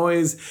 you can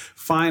always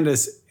find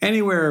us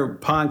anywhere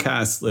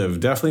podcasts live.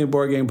 Definitely a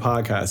Board Game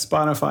Podcast,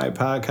 Spotify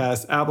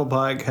Podcast, Apple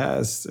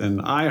Podcasts,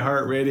 and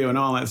iHeartRadio and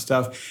all that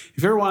stuff.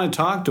 If you ever want to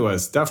talk to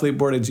us,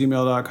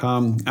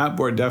 definitelyboard@gmail.com,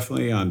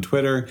 @boarddefinitely on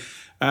Twitter,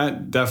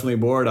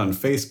 @definitelyboard on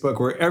Facebook.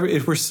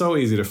 We're so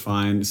easy to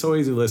find, so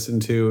easy to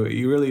listen to.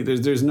 You really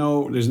there's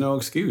no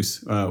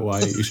excuse why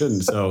you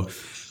shouldn't. So.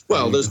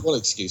 Well, there's one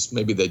excuse.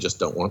 Maybe they just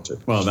don't want to.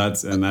 Well,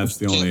 that's the only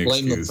excuse.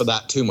 Blame them for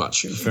that too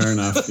much. Fair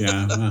enough.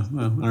 Yeah.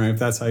 Well, all right. If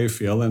that's how you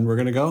feel, then we're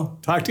gonna go.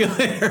 Talk to you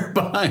later.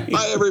 Bye.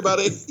 Bye,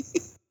 everybody.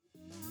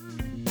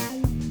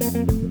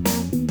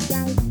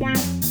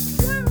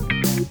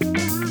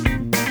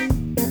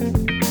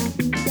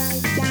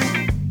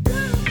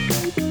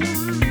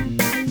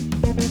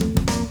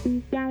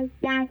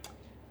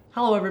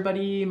 Hello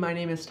everybody, my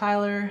name is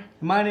Tyler.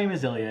 My name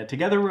is Ilya.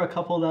 Together we're a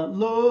couple that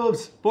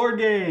loves board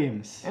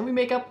games. And we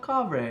make up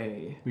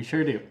Kavre. We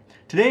sure do.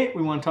 Today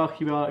we want to talk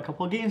to you about a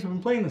couple of games we've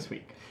been playing this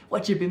week.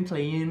 What you've been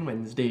playing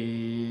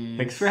Wednesdays.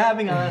 Thanks for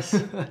having us.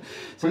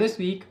 So this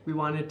week we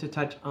wanted to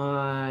touch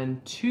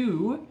on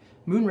 2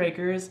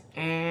 Moonrakers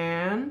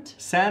and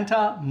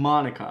Santa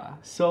Monica.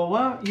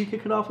 So you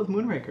kick it off with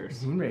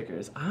Moonrakers.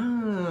 Moonrakers.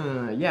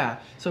 Yeah.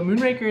 So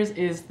Moonrakers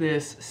is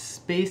this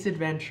space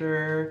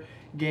adventure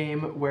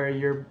game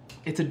where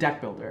it's a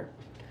deck builder.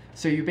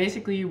 So you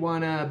basically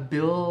want to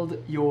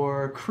build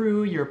your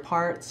crew, your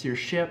parts, your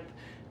ship,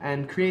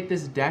 and create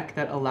this deck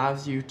that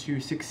allows you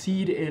to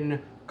succeed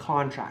in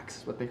contracts,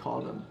 is what they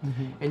call them.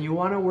 Mm-hmm. And you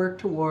want to work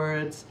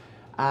towards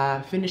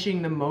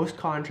finishing the most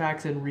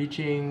contracts and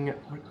reaching,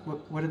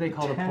 what do they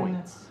call the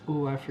points?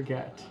 Oh, I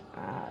forget.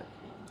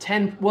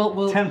 10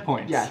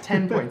 points. Yeah,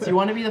 10 points. You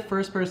want to be the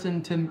first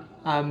person to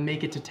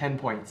make it to 10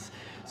 points.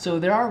 So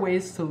there are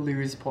ways to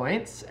lose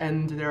points,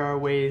 and there are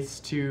ways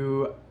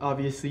to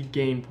obviously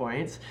gain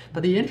points.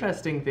 But the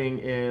interesting thing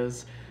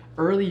is,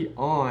 early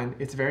on,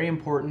 it's very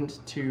important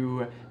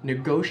to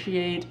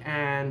negotiate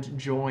and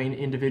join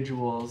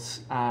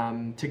individuals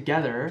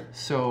together.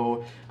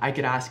 So I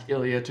could ask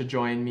Ilya to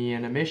join me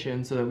in a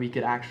mission so that we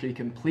could actually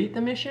complete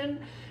the mission.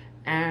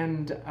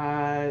 And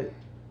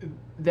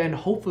then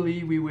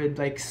hopefully we would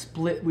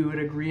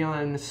agree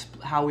on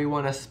how we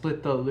want to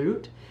split the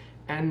loot.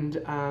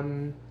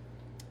 And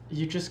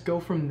you just go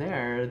from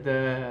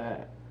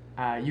there.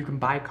 You can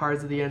buy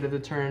cards at the end of the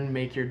turn,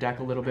 make your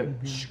deck a little bit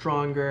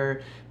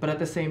stronger, but at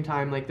the same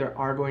time, there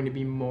are going to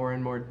be more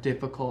and more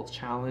difficult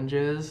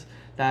challenges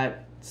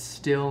that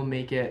still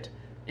make it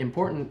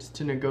important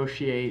to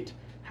negotiate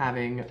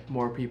having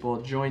more people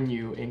join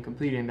you in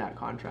completing that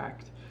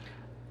contract.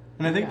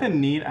 And I think the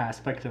neat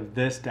aspect of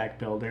this deck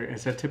builder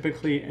is that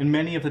typically, in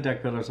many of the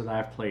deck builders that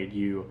I've played,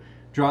 you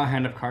draw a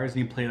hand of cards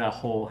and you play that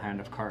whole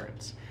hand of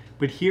cards.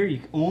 But here you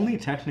only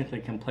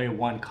technically can play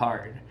one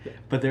card,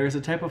 but there is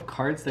a type of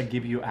cards that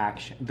give you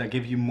action, that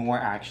give you more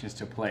actions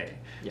to play.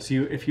 Yep. So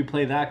if you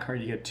play that card,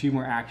 you get 2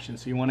 more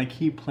actions. So you want to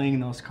keep playing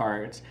those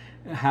cards,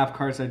 have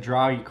cards that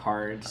draw you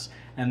cards,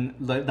 and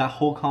that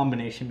whole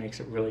combination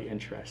makes it really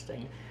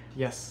interesting.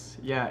 Yes,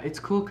 yeah, it's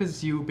cool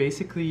because you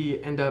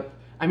basically end up.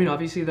 I mean,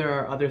 obviously there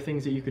are other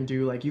things that you can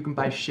do, like you can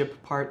buy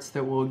ship parts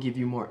that will give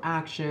you more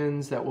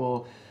actions, that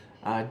will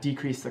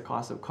decrease the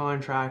cost of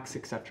contracts,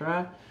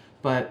 etc.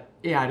 But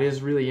yeah, it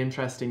is really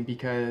interesting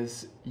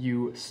because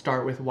you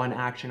start with one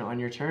action on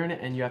your turn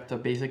and you have to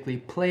basically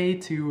play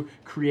to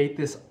create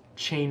this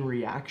chain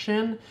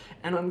reaction.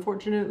 And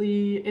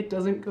unfortunately, it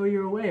doesn't go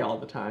your way all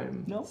the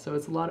time. No. So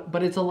it's a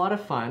lot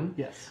of fun.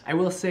 Yes. I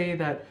will say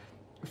that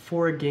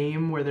for a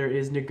game where there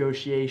is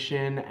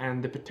negotiation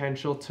and the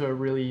potential to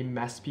really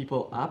mess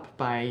people up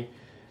by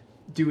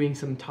doing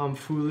some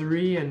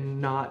tomfoolery and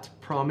not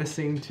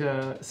promising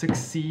to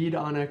succeed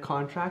on a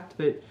contract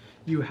that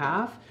you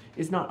have,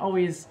 is not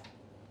always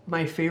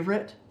my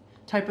favorite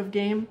type of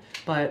game,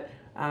 but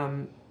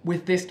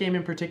with this game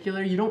in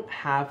particular, you don't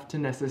have to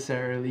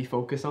necessarily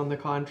focus on the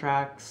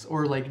contracts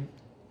or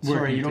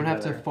you don't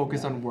have to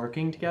focus on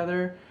working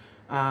together,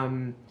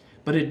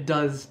 but it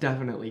does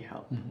definitely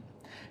help. Mm-hmm.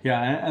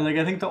 Yeah, and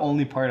I think the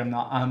only part I'm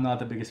not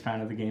the biggest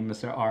fan of the game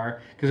is because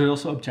there's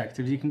also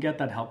objectives you can get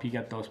that help you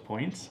get those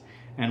points.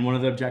 And one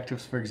of the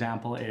objectives, for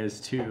example,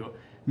 is to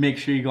make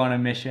sure you go on a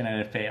mission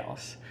and it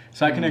fails.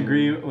 So I can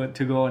agree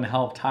to go and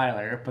help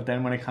Tyler, but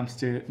then when it comes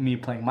to me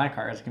playing my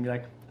cards, I can be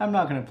like, I'm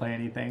not going to play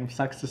anything.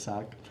 Sucks to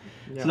suck.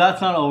 Yeah. So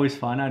that's not always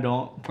fun. I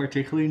don't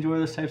particularly enjoy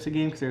those types of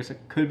games because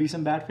could be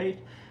some bad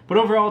faith. But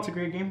overall, it's a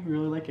great game. We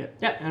really like it.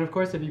 Yeah, and of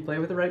course, if you play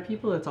with the right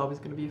people, it's always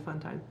going to be a fun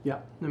time.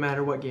 Yeah. No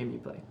matter what game you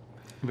play.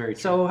 Very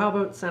true. So how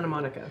about Santa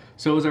Monica?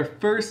 So it was our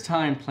first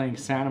time playing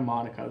Santa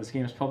Monica. This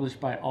game is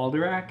published by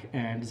Alderac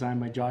and designed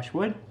by Josh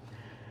Wood.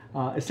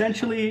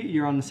 Essentially,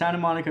 you're on the Santa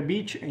Monica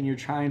beach and you're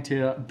trying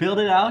to build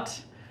it out,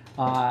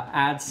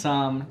 add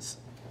some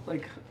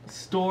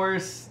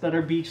stores that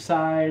are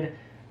beachside,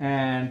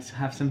 and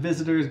have some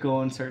visitors go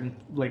on certain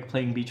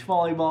playing beach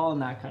volleyball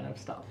and that kind of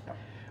stuff.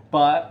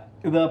 But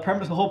the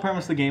whole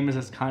premise of the game is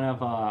it's kind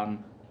of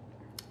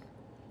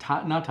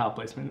not tile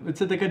placement. It's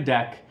like a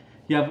deck.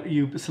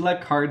 you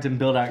select cards and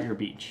build out your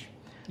beach.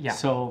 Yeah.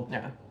 So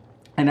yeah.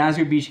 And as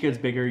your beach gets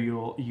bigger,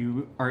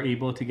 you are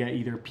able to get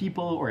either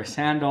people or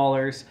sand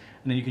dollars,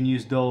 and then you can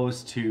use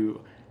those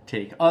to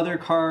take other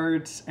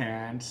cards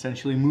and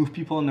essentially move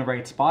people in the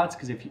right spots,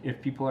 because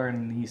if people are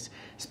in these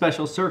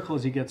special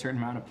circles, you get a certain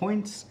amount of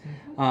points.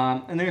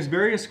 And there's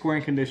various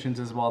scoring conditions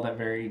as well that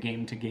vary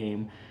game to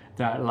game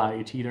that allow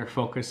you to either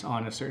focus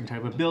on a certain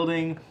type of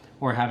building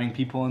or having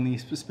people in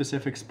these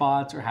specific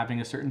spots or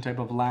having a certain type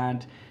of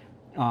land.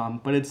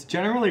 But it's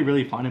generally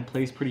really fun. It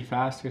plays pretty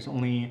fast. There's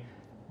only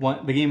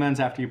the game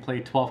ends after you play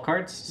 12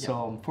 cards.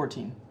 So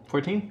 14.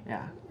 14?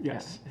 Yeah.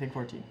 Yes. Yeah, I think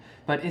 14.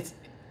 But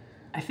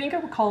I think I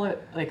would call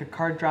it like a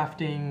card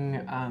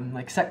drafting,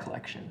 like set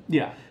collection.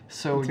 Yeah.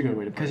 So that's a good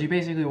way to put it. Because you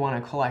basically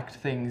want to collect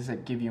things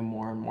that give you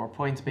more and more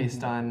points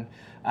based on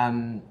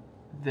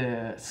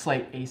the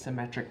slight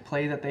asymmetric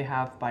play that they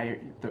have by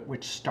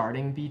which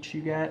starting beach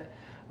you get.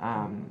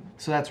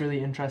 So that's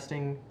really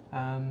interesting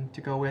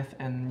to go with.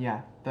 And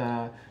yeah,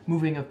 the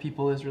moving of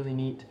people is really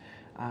neat.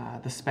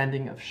 The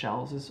spending of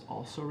shells is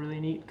also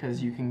really neat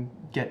because you can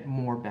get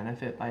more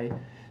benefit by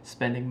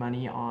spending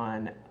money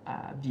on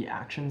the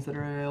actions that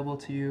are available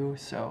to you.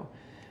 So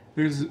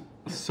there's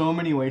so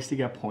many ways to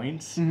get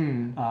points.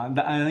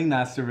 I think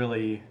that's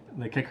the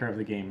kicker of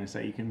the game, is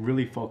that you can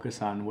really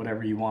focus on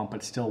whatever you want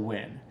but still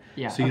win.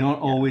 Yeah. So you don't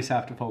always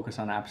have to focus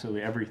on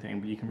absolutely everything,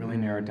 but you can really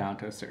narrow it down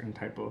to a certain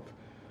type of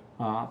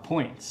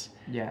points.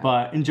 Yeah.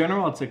 But in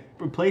general,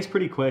 it plays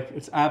pretty quick.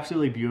 It's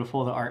absolutely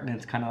beautiful. The art in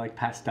it's kind of like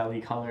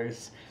pastel-y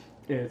colors.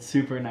 It's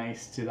super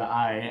nice to the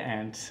eye,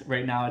 and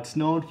right now it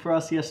snowed for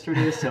us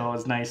yesterday, so it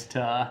was nice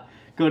to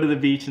go to the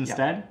beach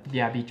instead.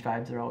 Yeah, beach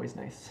vibes are always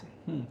nice.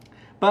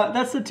 But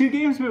that's the 2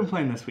 games we've been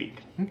playing this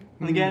week.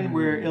 And again,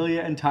 we're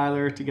Ilya and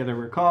Tyler. Together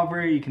we're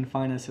Kavri. You can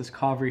find us as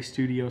Kavri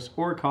Studios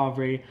or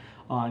Kavri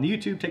on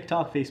YouTube,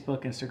 TikTok,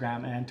 Facebook,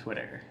 Instagram, and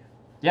Twitter.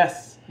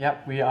 Yes.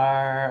 Yep. We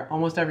are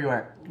almost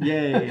everywhere.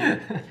 Yay.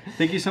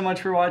 Thank you so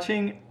much for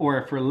watching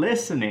or for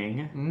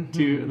listening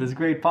to this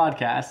great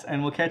podcast.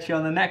 And we'll catch you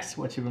on the next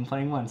What You've Been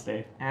Playing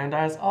Wednesday. And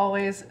as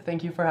always,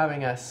 thank you for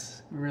having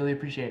us. We really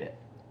appreciate it.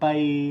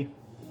 Bye.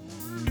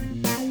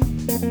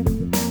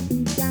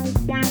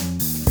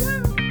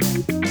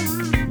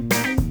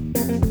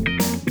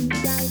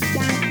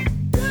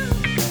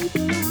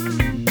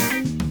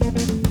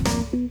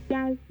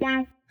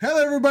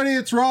 Hello, everybody.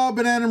 It's Rob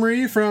and Anna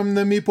Marie from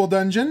the Meeple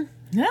Dungeon.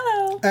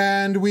 Hello.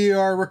 And we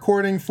are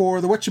recording for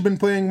the What You've Been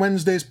Playing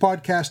Wednesdays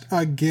podcast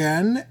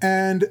again.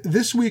 And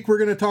this week we're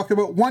going to talk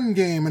about one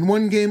game and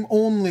one game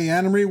only.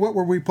 Anna Marie, what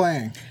were we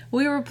playing?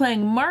 We were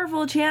playing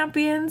Marvel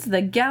Champions,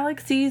 the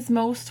Galaxy's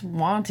Most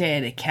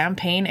Wanted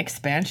campaign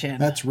expansion.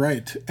 That's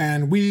right.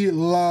 And we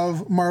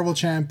love Marvel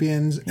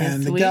Champions,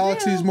 and the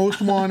Galaxy's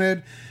Most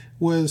Wanted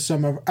was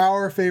some of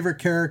our favorite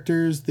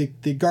characters, the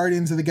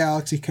Guardians of the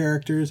Galaxy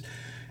characters.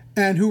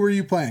 And who were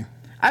you playing?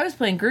 I was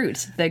playing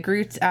Groot, the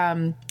Groot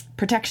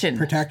Protection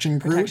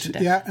Groot.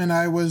 Yeah, and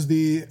I was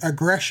the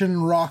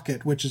Aggression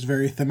Rocket, which is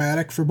very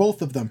thematic for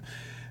both of them.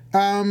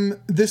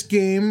 This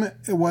game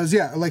was,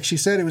 like she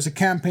said, it was a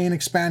campaign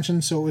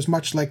expansion, so it was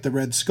much like the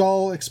Red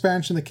Skull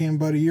expansion that came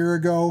about a year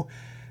ago,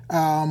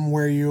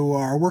 where you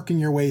are working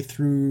your way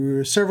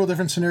through several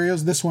different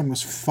scenarios. This one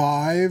was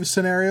 5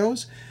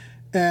 scenarios,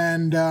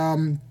 and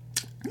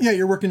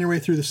you're working your way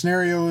through the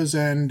scenarios,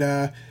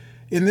 and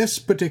in this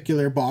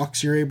particular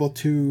box, you're able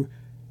to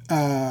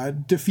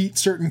defeat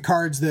certain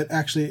cards that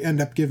actually end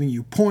up giving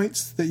you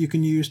points that you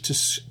can use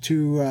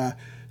to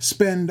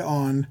spend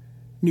on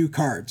new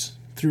cards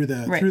through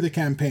the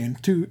campaign,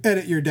 to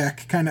edit your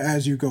deck kind of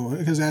as you go,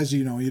 because as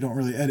you know, you don't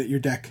really edit your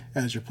deck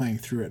as you're playing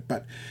through it,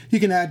 but you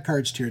can add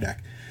cards to your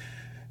deck.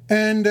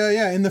 And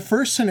in the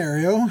first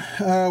scenario,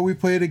 we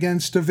played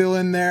against a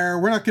villain there.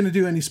 We're not going to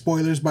do any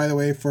spoilers, by the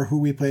way, for who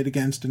we played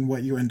against and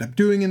what you end up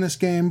doing in this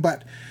game,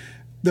 but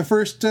the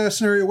first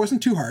scenario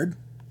wasn't too hard.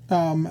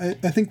 I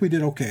think we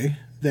did okay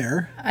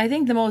there. I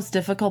think the most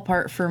difficult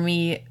part for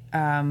me,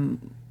 and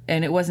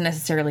it wasn't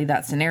necessarily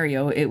that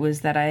scenario, it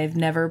was that I've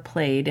never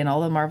played, in all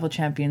the Marvel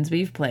Champions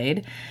we've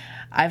played,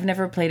 I've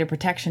never played a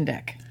protection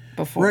deck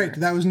before. Right,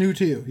 that was new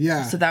to you,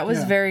 yeah. So that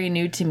was very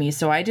new to me,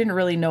 so I didn't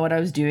really know what I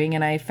was doing,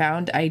 and I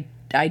found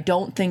I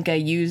don't think I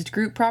used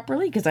Groot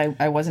properly because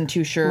I wasn't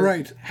too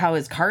sure how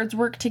his cards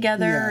work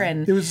together. Yeah.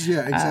 And it was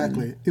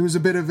exactly. It was a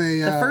bit of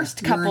a the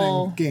first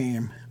couple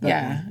game.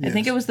 I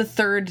think it was the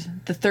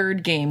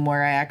third game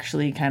where I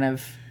actually kind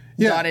of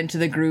got into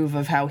the groove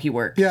of how he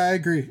worked. Yeah, I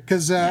agree,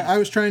 because I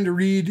was trying to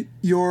read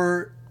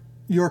your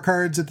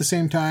cards at the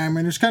same time,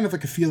 and it was kind of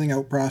like a feeling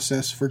out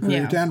process for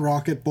Groot and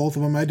Rocket, both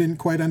of them. I didn't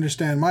quite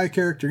understand my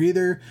character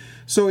either.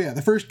 So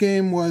the first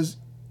game was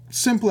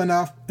simple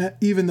enough,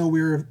 even though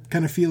we were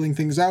kind of feeling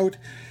things out.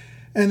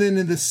 And then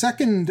in the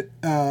second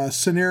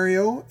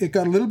scenario, it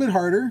got a little bit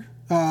harder,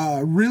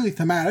 really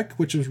thematic,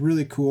 which was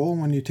really cool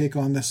when you take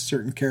on this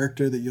certain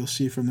character that you'll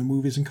see from the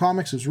movies and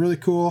comics. It was really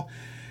cool.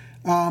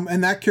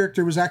 And that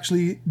character was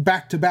actually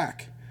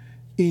back-to-back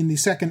in the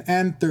second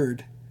and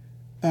third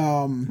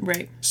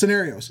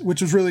scenarios,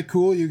 which was really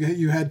cool.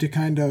 You had to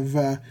kind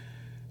of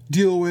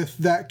deal with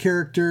that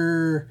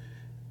character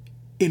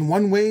in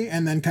one way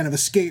and then kind of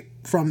escape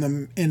from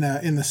them in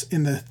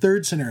the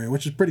third scenario,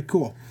 which is pretty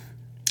cool.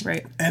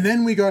 Right. And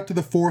then we got to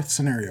the fourth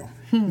scenario.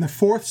 The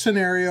fourth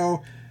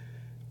scenario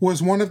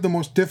was one of the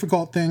most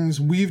difficult things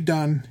we've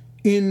done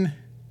in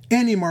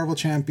any Marvel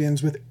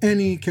Champions with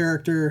any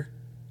character,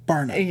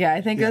 bar none. Yeah,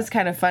 I think it was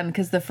kind of fun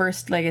because the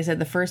first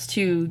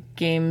 2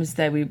 games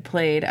that we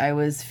played, I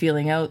was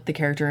feeling out the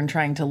character and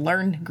trying to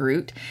learn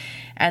Groot.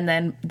 And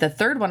then the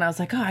third one, I was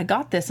like, oh, I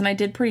got this. And I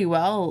did pretty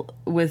well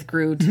with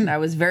Groot. And I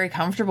was very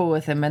comfortable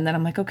with him. And then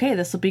I'm like, okay,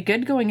 this will be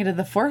good going into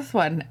the fourth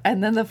one.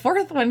 And then the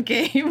fourth one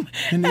came.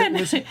 And it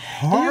was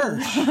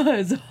hard. It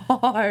was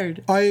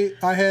hard. I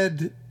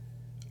had...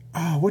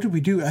 what did we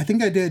do? I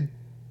think I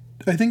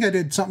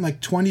did something like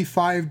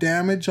 25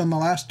 damage on the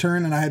last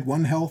turn, and I had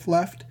 1 health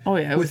left. Oh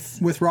yeah,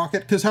 with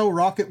Rocket, because how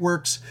Rocket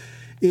works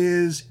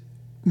is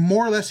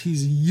more or less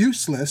he's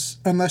useless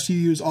unless you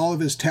use all of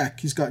his tech.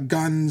 He's got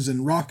guns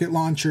and rocket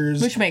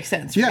launchers, which makes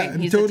sense. Yeah,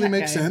 right? it totally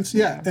makes sense.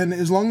 Yeah, and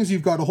as long as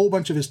you've got a whole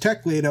bunch of his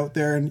tech laid out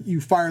there and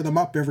you fire them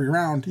up every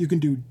round, you can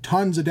do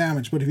tons of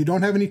damage. But if you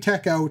don't have any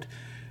tech out,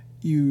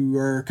 you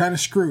are kind of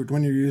screwed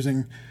when you're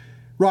using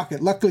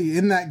Rocket. Luckily,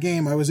 in that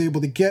game, I was able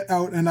to get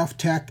out enough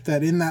tech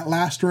that in that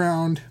last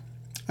round,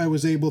 I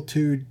was able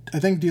to, I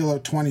think, deal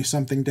out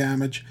 20-something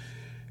damage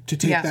to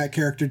take that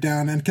character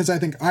down. And because I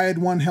think I had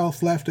 1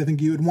 health left, I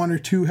think you had 1 or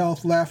 2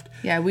 health left.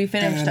 Yeah, we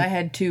finished. I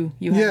had 2.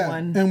 You had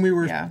 1. And we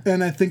were,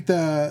 and I think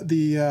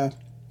the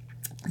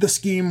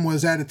scheme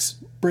was at its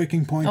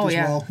breaking point as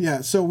well.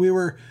 Yeah, so we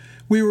were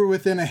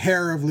within a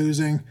hair of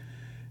losing,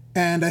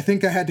 and I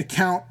think I had to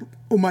count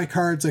my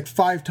cards like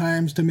 5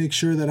 times to make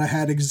sure that I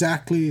had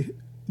exactly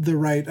the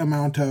right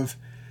amount of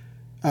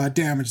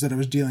damage that I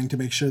was dealing, to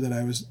make sure that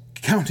I was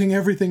counting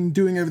everything,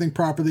 doing everything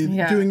properly,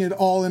 doing it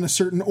all in a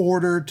certain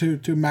order to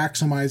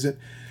maximize it.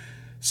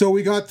 So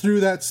we got through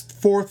that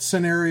fourth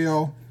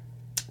scenario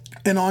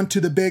and on to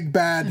the big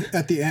bad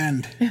at the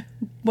end.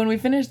 When we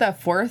finished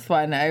that fourth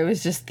one, I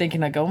was just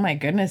thinking like, oh my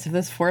goodness, if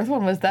this fourth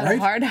one was that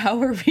hard,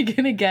 how are we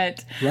going to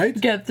get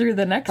through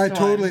the next one? I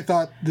totally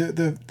thought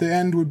the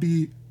end would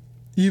be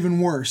even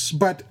worse.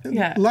 But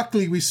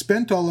luckily we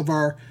spent all of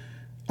our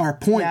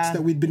points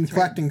that we'd been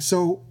collecting. Right.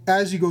 So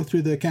as you go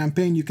through the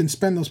campaign, you can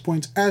spend those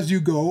points as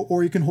you go,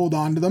 or you can hold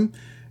on to them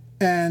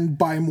and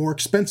buy more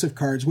expensive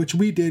cards, which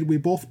we did. We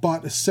both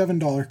bought a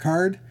 $7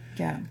 card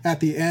at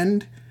the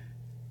end,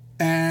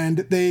 and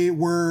they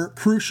were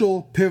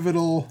crucial,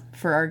 pivotal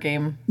for our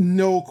game.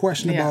 No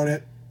question about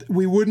it.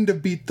 We wouldn't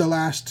have beat the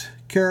last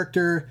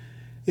character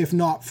if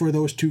not for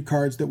those 2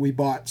 cards that we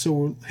bought.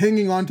 So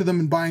hanging on to them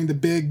and buying the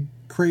big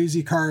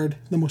crazy card,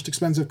 the most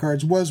expensive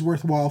cards, was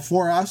worthwhile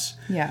for us.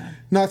 Yeah.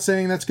 Not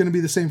saying that's going to be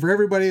the same for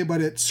everybody,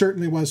 but it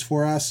certainly was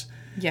for us.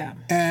 Yeah.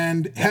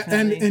 And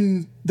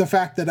the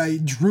fact that I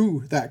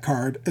drew that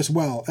card as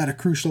well at a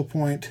crucial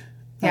point.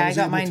 Yeah, I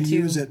got mine too.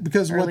 Use it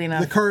because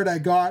the card I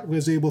got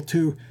was able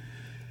to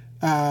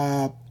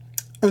I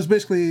was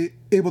basically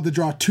able to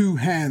draw 2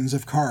 hands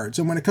of cards.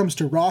 And when it comes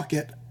to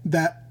Rocket,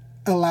 that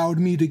allowed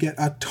me to get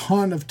a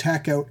ton of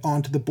tech out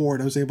onto the board.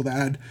 I was able to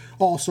add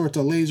all sorts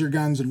of laser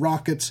guns and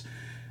rockets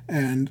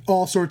and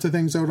all sorts of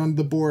things out onto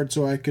the board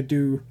so I could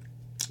do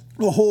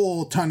a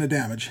whole ton of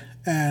damage.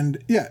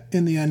 And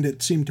in the end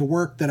it seemed to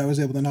work, that I was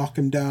able to knock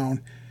him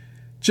down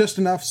just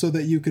enough so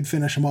that you could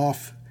finish him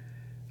off.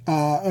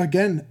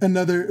 Again,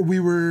 we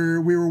were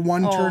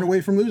 1 turn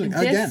away from losing.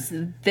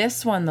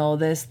 This one though,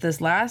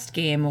 this last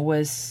game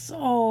was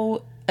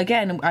so,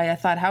 again, I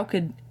thought, how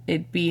could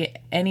it be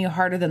any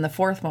harder than the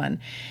fourth one?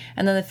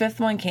 And then the fifth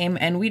one came,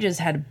 and we just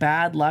had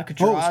bad luck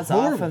draws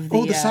off of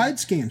the side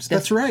schemes.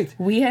 That's right.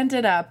 We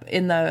ended up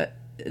in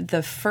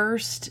the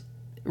first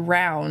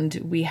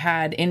round, we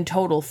had in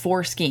total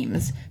 4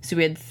 schemes. So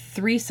we had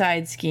 3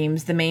 side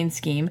schemes, the main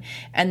scheme,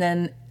 and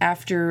then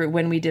after,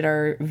 when we did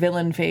our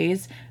villain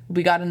phase,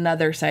 we got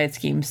another side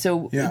scheme.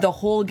 So the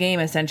whole game,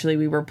 essentially,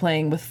 we were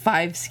playing with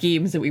 5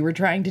 schemes that we were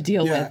trying to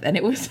deal with, and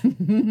it was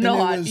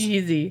not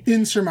easy.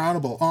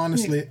 Insurmountable,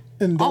 honestly.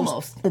 And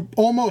those,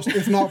 almost,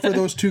 if not for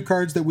those 2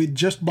 cards that we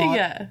just bought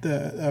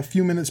a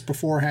few minutes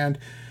beforehand.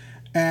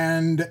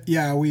 And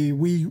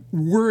we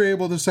were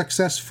able to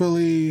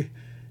successfully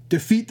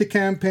defeat the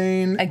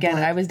campaign. Again,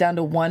 I was down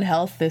to 1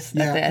 health at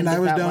the end and I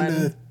was down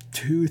to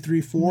 2,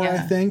 3, 4, I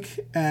think.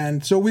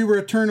 And so we were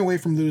a turn away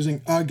from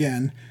losing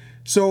again.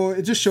 So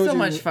it just shows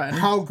you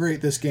how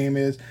great this game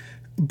is.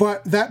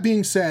 But that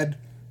being said,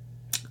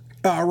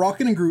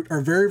 Rocket and Groot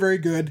are very, very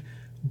good,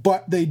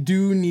 but they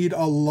do need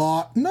a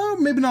lot. No,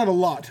 maybe not a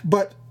lot,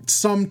 but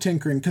some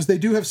tinkering, because they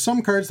do have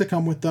some cards that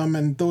come with them.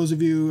 And those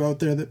of you out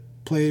there that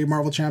play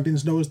Marvel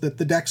Champions knows that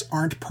the decks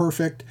aren't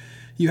perfect.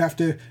 You have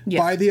to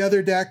buy the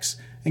other decks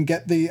and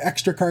get the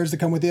extra cards that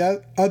come with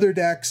the other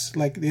decks,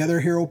 like the other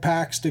hero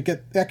packs, to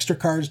get extra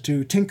cards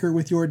to tinker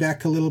with your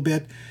deck a little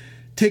bit.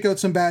 Take out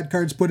some bad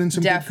cards, put in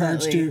some good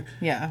cards to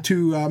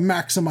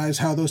maximize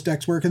how those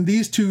decks work. And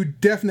these 2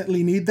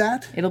 definitely need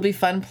that. It'll be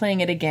fun playing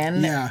it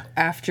again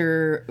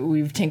after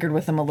we've tinkered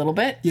with them a little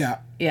bit. Yeah.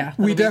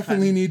 We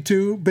definitely need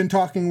to. Been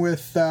talking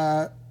with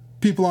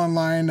people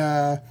online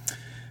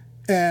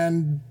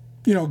and,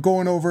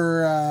 going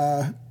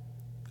over...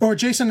 Or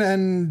Jason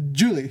and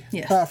Julie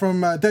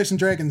from Dice and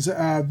Dragons.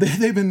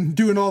 They've been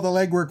doing all the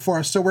legwork for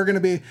us. So we're going to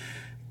be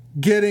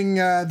getting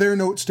their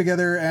notes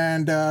together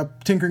and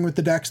tinkering with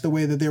the decks the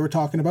way that they were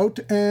talking about.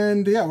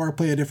 And we're going to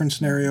play a different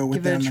scenario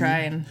with them. Give it a try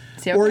and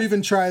see how or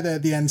even try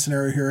the end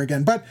scenario here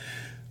again. But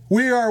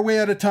we are way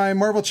out of time.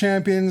 Marvel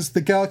Champions,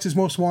 the Galaxy's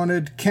Most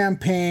Wanted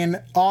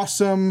campaign.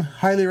 Awesome.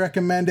 Highly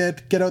recommend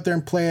it. Get out there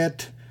and play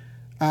it.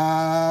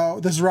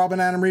 This is Robin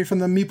Anna-Marie from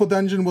the Meeple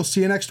Dungeon. We'll see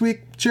you next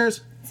week.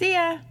 Cheers. See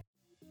ya.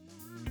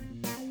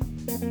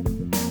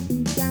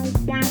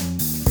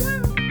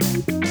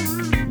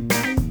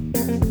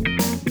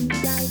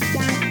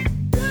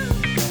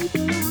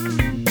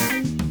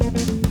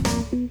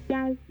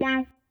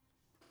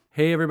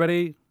 Hey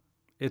everybody,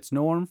 it's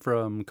Norm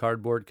from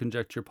Cardboard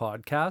Conjecture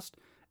Podcast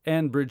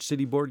and Bridge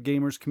City Board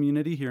Gamers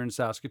community here in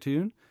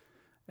Saskatoon.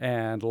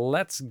 And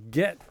let's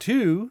get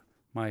to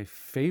my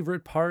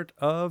favorite part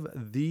of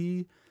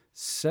the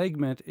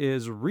segment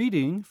is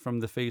reading from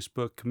the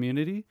Facebook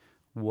community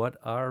what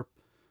our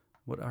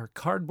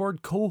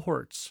cardboard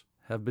cohorts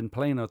have been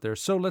playing out there.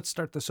 So let's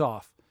start this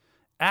off.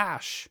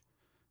 Ash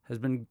has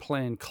been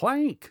playing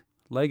Clank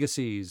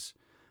Legacies,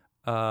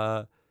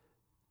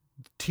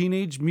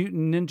 Teenage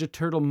Mutant Ninja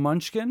Turtle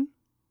Munchkin.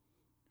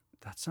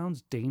 That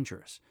sounds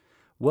dangerous.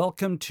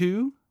 Welcome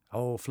to,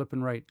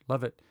 flipping right,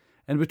 love it.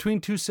 And Between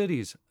Two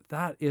Cities.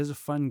 That is a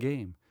fun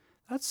game.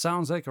 That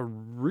sounds like a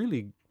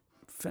really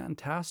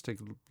fantastic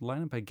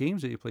lineup of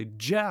games that you played.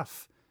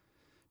 Jeff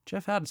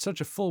had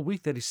such a full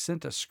week that he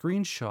sent a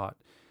screenshot.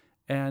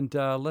 And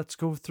let's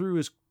go through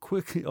as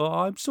quickly. Oh,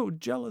 I'm so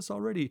jealous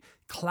already.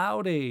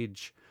 Cloud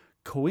Age,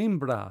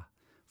 Coimbra,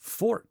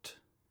 Fort,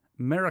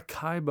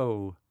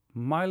 Maracaibo,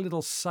 My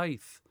Little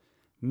Scythe,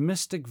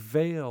 Mystic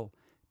Vale,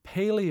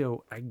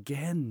 Paleo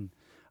again,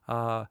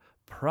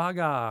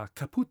 Praga,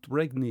 Kaput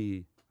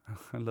Regni.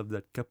 I love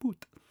that,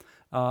 Kaput.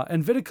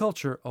 And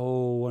Viticulture.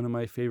 Oh, one of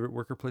my favorite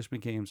worker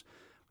placement games.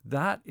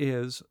 That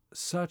is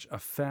such a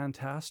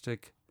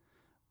fantastic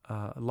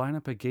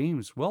lineup of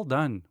games. Well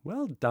done.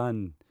 Well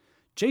done.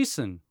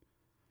 Jason,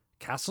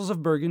 Castles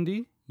of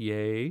Burgundy.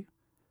 Yay.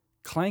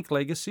 Clank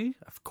Legacy.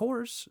 Of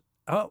course.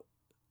 Oh,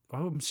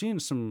 I'm seeing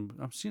some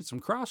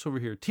crossover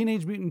here.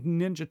 Teenage Mutant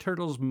Ninja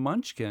Turtles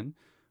Munchkin.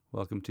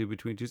 Welcome to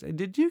Between Two.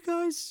 Did you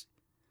guys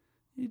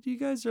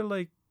are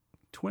like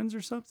twins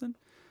or something?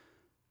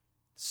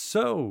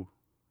 So,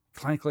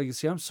 Clank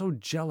Legacy. I'm so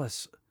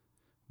jealous.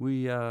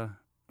 We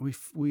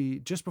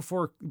just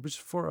before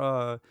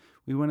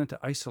we went into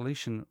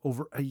isolation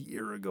over a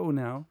year ago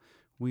now,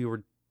 we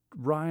were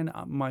Ryan,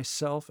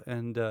 myself,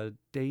 and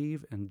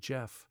Dave and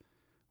Jeff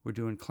were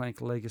doing Clank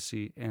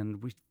Legacy,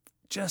 and we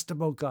just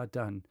about got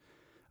done.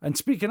 And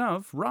speaking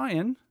of,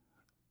 Ryan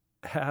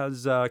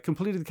has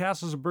completed the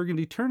Castles of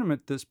Burgundy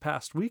tournament this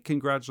past week.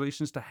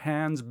 Congratulations to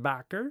Hans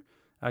Backer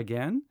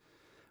again.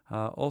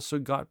 Also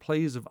got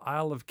plays of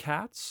Isle of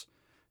Cats,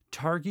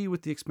 Targi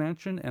with the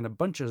expansion, and a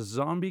bunch of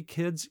Zombie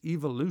Kids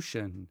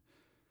Evolution.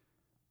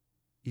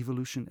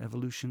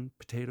 Evolution,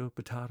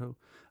 potato.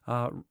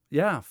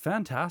 Yeah,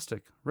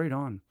 fantastic. Right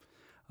on.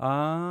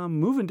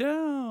 Moving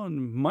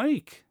down,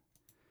 Mike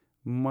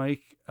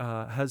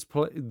has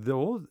played,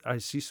 though I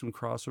see some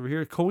crossover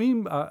here.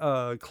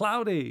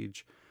 Cloud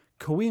Age,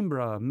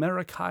 Coimbra,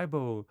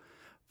 Maracaibo,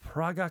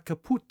 Praga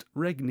Kaput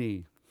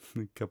Regni,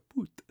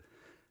 Kaput,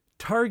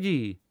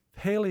 Targi,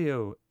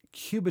 Paleo,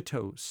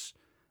 Cubitos.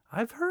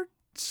 I've heard,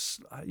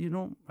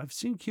 I've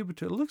seen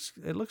Cubitos.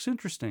 It looks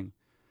interesting.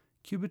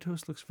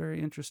 Cubitos looks very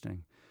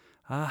interesting.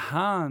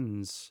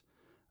 Hans,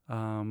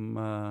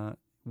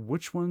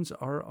 which ones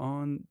are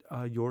on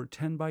your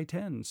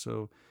 10x10?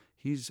 So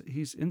he's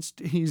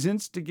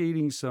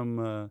instigating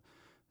some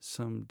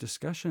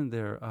discussion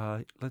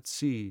there. Let's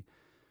see.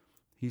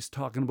 He's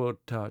talking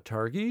about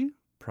Targi,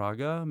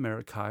 Praga,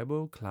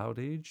 Maracaibo, Cloud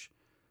Age.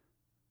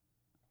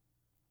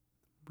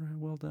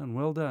 Well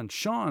done.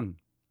 Sean,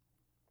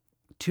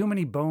 Too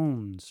Many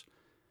Bones.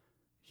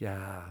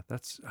 Yeah,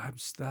 that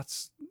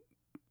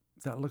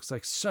looks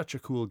like such a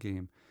cool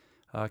game.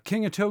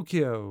 King of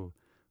Tokyo,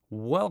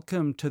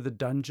 Welcome to the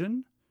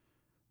Dungeon,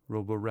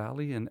 Robo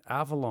Rally, and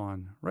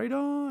Avalon. Right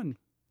on.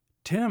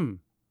 Tim,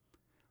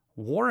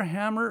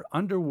 Warhammer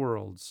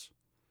Underworlds,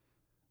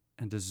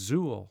 and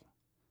Azul.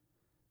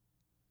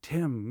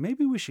 Tim,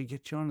 maybe we should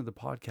get you onto the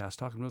podcast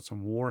talking about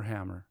some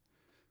Warhammer.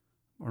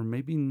 Or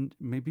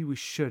maybe we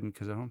shouldn't,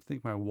 because I don't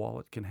think my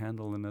wallet can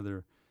handle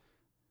another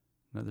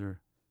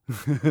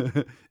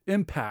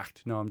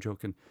impact. No, I'm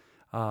joking.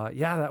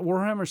 Yeah, that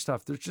Warhammer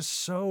stuff. There's just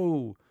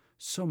so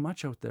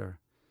much out there.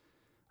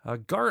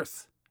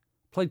 Garth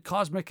played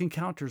Cosmic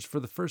Encounters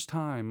for the first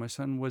time. My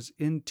son was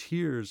in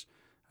tears.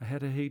 I had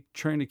to hate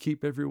trying to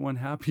keep everyone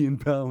happy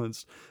and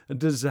balanced. A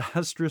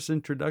disastrous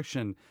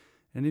introduction.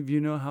 Any of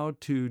you know how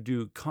to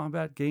do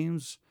combat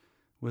games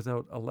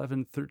without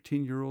 11,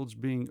 13-year-olds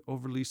being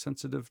overly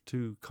sensitive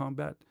to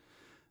combat?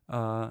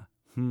 Yeah.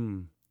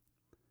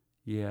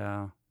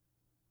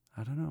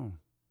 I don't know.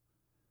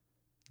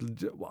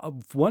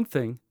 One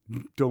thing,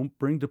 don't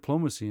bring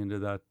diplomacy into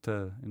that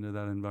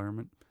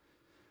environment.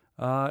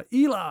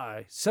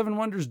 Eli, Seven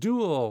Wonders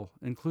Duel,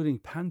 including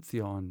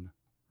Pantheon.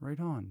 Right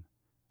on.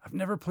 I've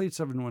never played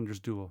Seven Wonders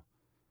Duel.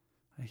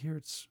 I hear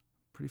it's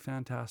pretty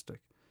fantastic.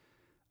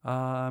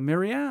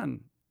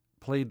 Marianne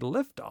played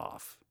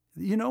Liftoff.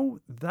 You know,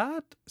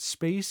 that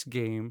space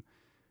game,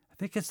 I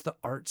think it's the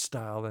art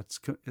style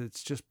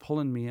it's just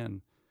pulling me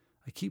in.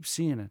 I keep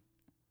seeing it.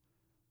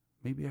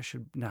 Maybe I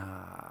should... Nah,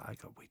 I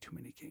got way too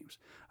many games.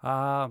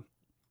 I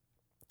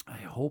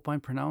hope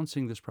I'm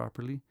pronouncing this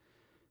properly.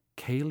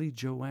 Kaylee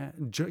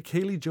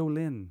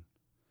Jolyn.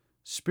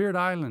 Spirit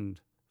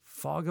Island.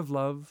 Fog of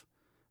Love.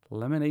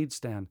 Lemonade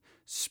Stand.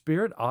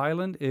 Spirit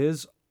Island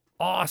is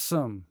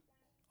awesome.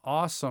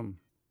 Awesome.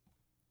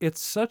 It's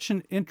such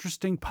an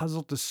interesting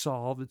puzzle to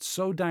solve. It's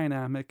so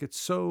dynamic.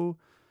 The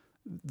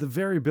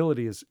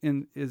variability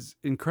is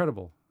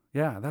incredible.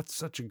 Yeah, that's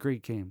such a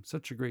great game.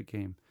 Such a great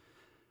game.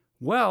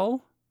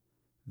 Well,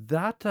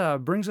 that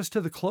brings us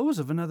to the close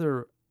of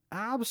another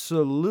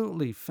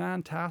absolutely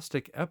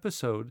fantastic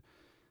episode.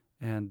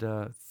 And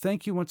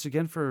thank you once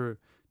again for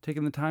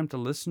taking the time to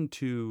listen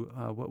to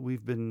what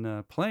we've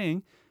been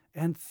playing.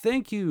 And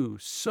thank you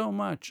so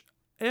much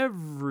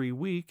every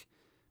week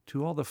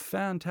to all the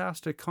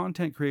fantastic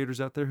content creators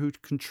out there who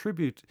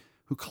contribute,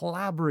 who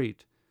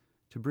collaborate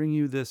to bring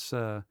you this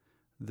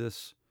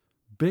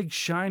big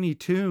shiny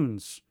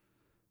tunes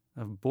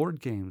of board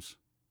games.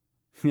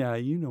 Yeah,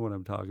 you know what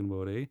I'm talking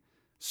about, eh?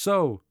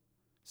 So,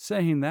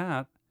 saying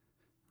that,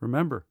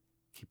 remember,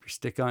 keep your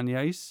stick on the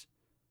ice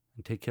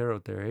and take care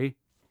out there, eh?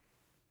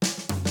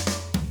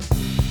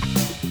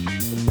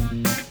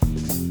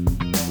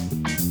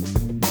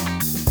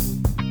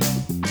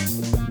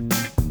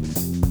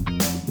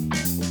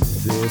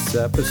 This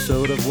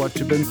episode of What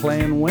You've Been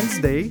Playing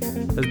Wednesday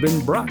has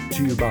been brought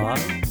to you by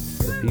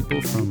the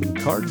people from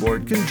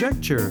Cardboard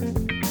Conjecture,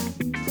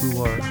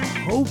 who are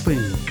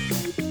hoping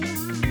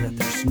that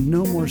there's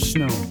no more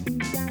snow.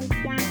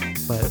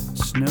 But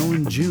Snow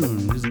in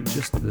June isn't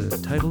just the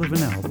title of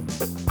an album.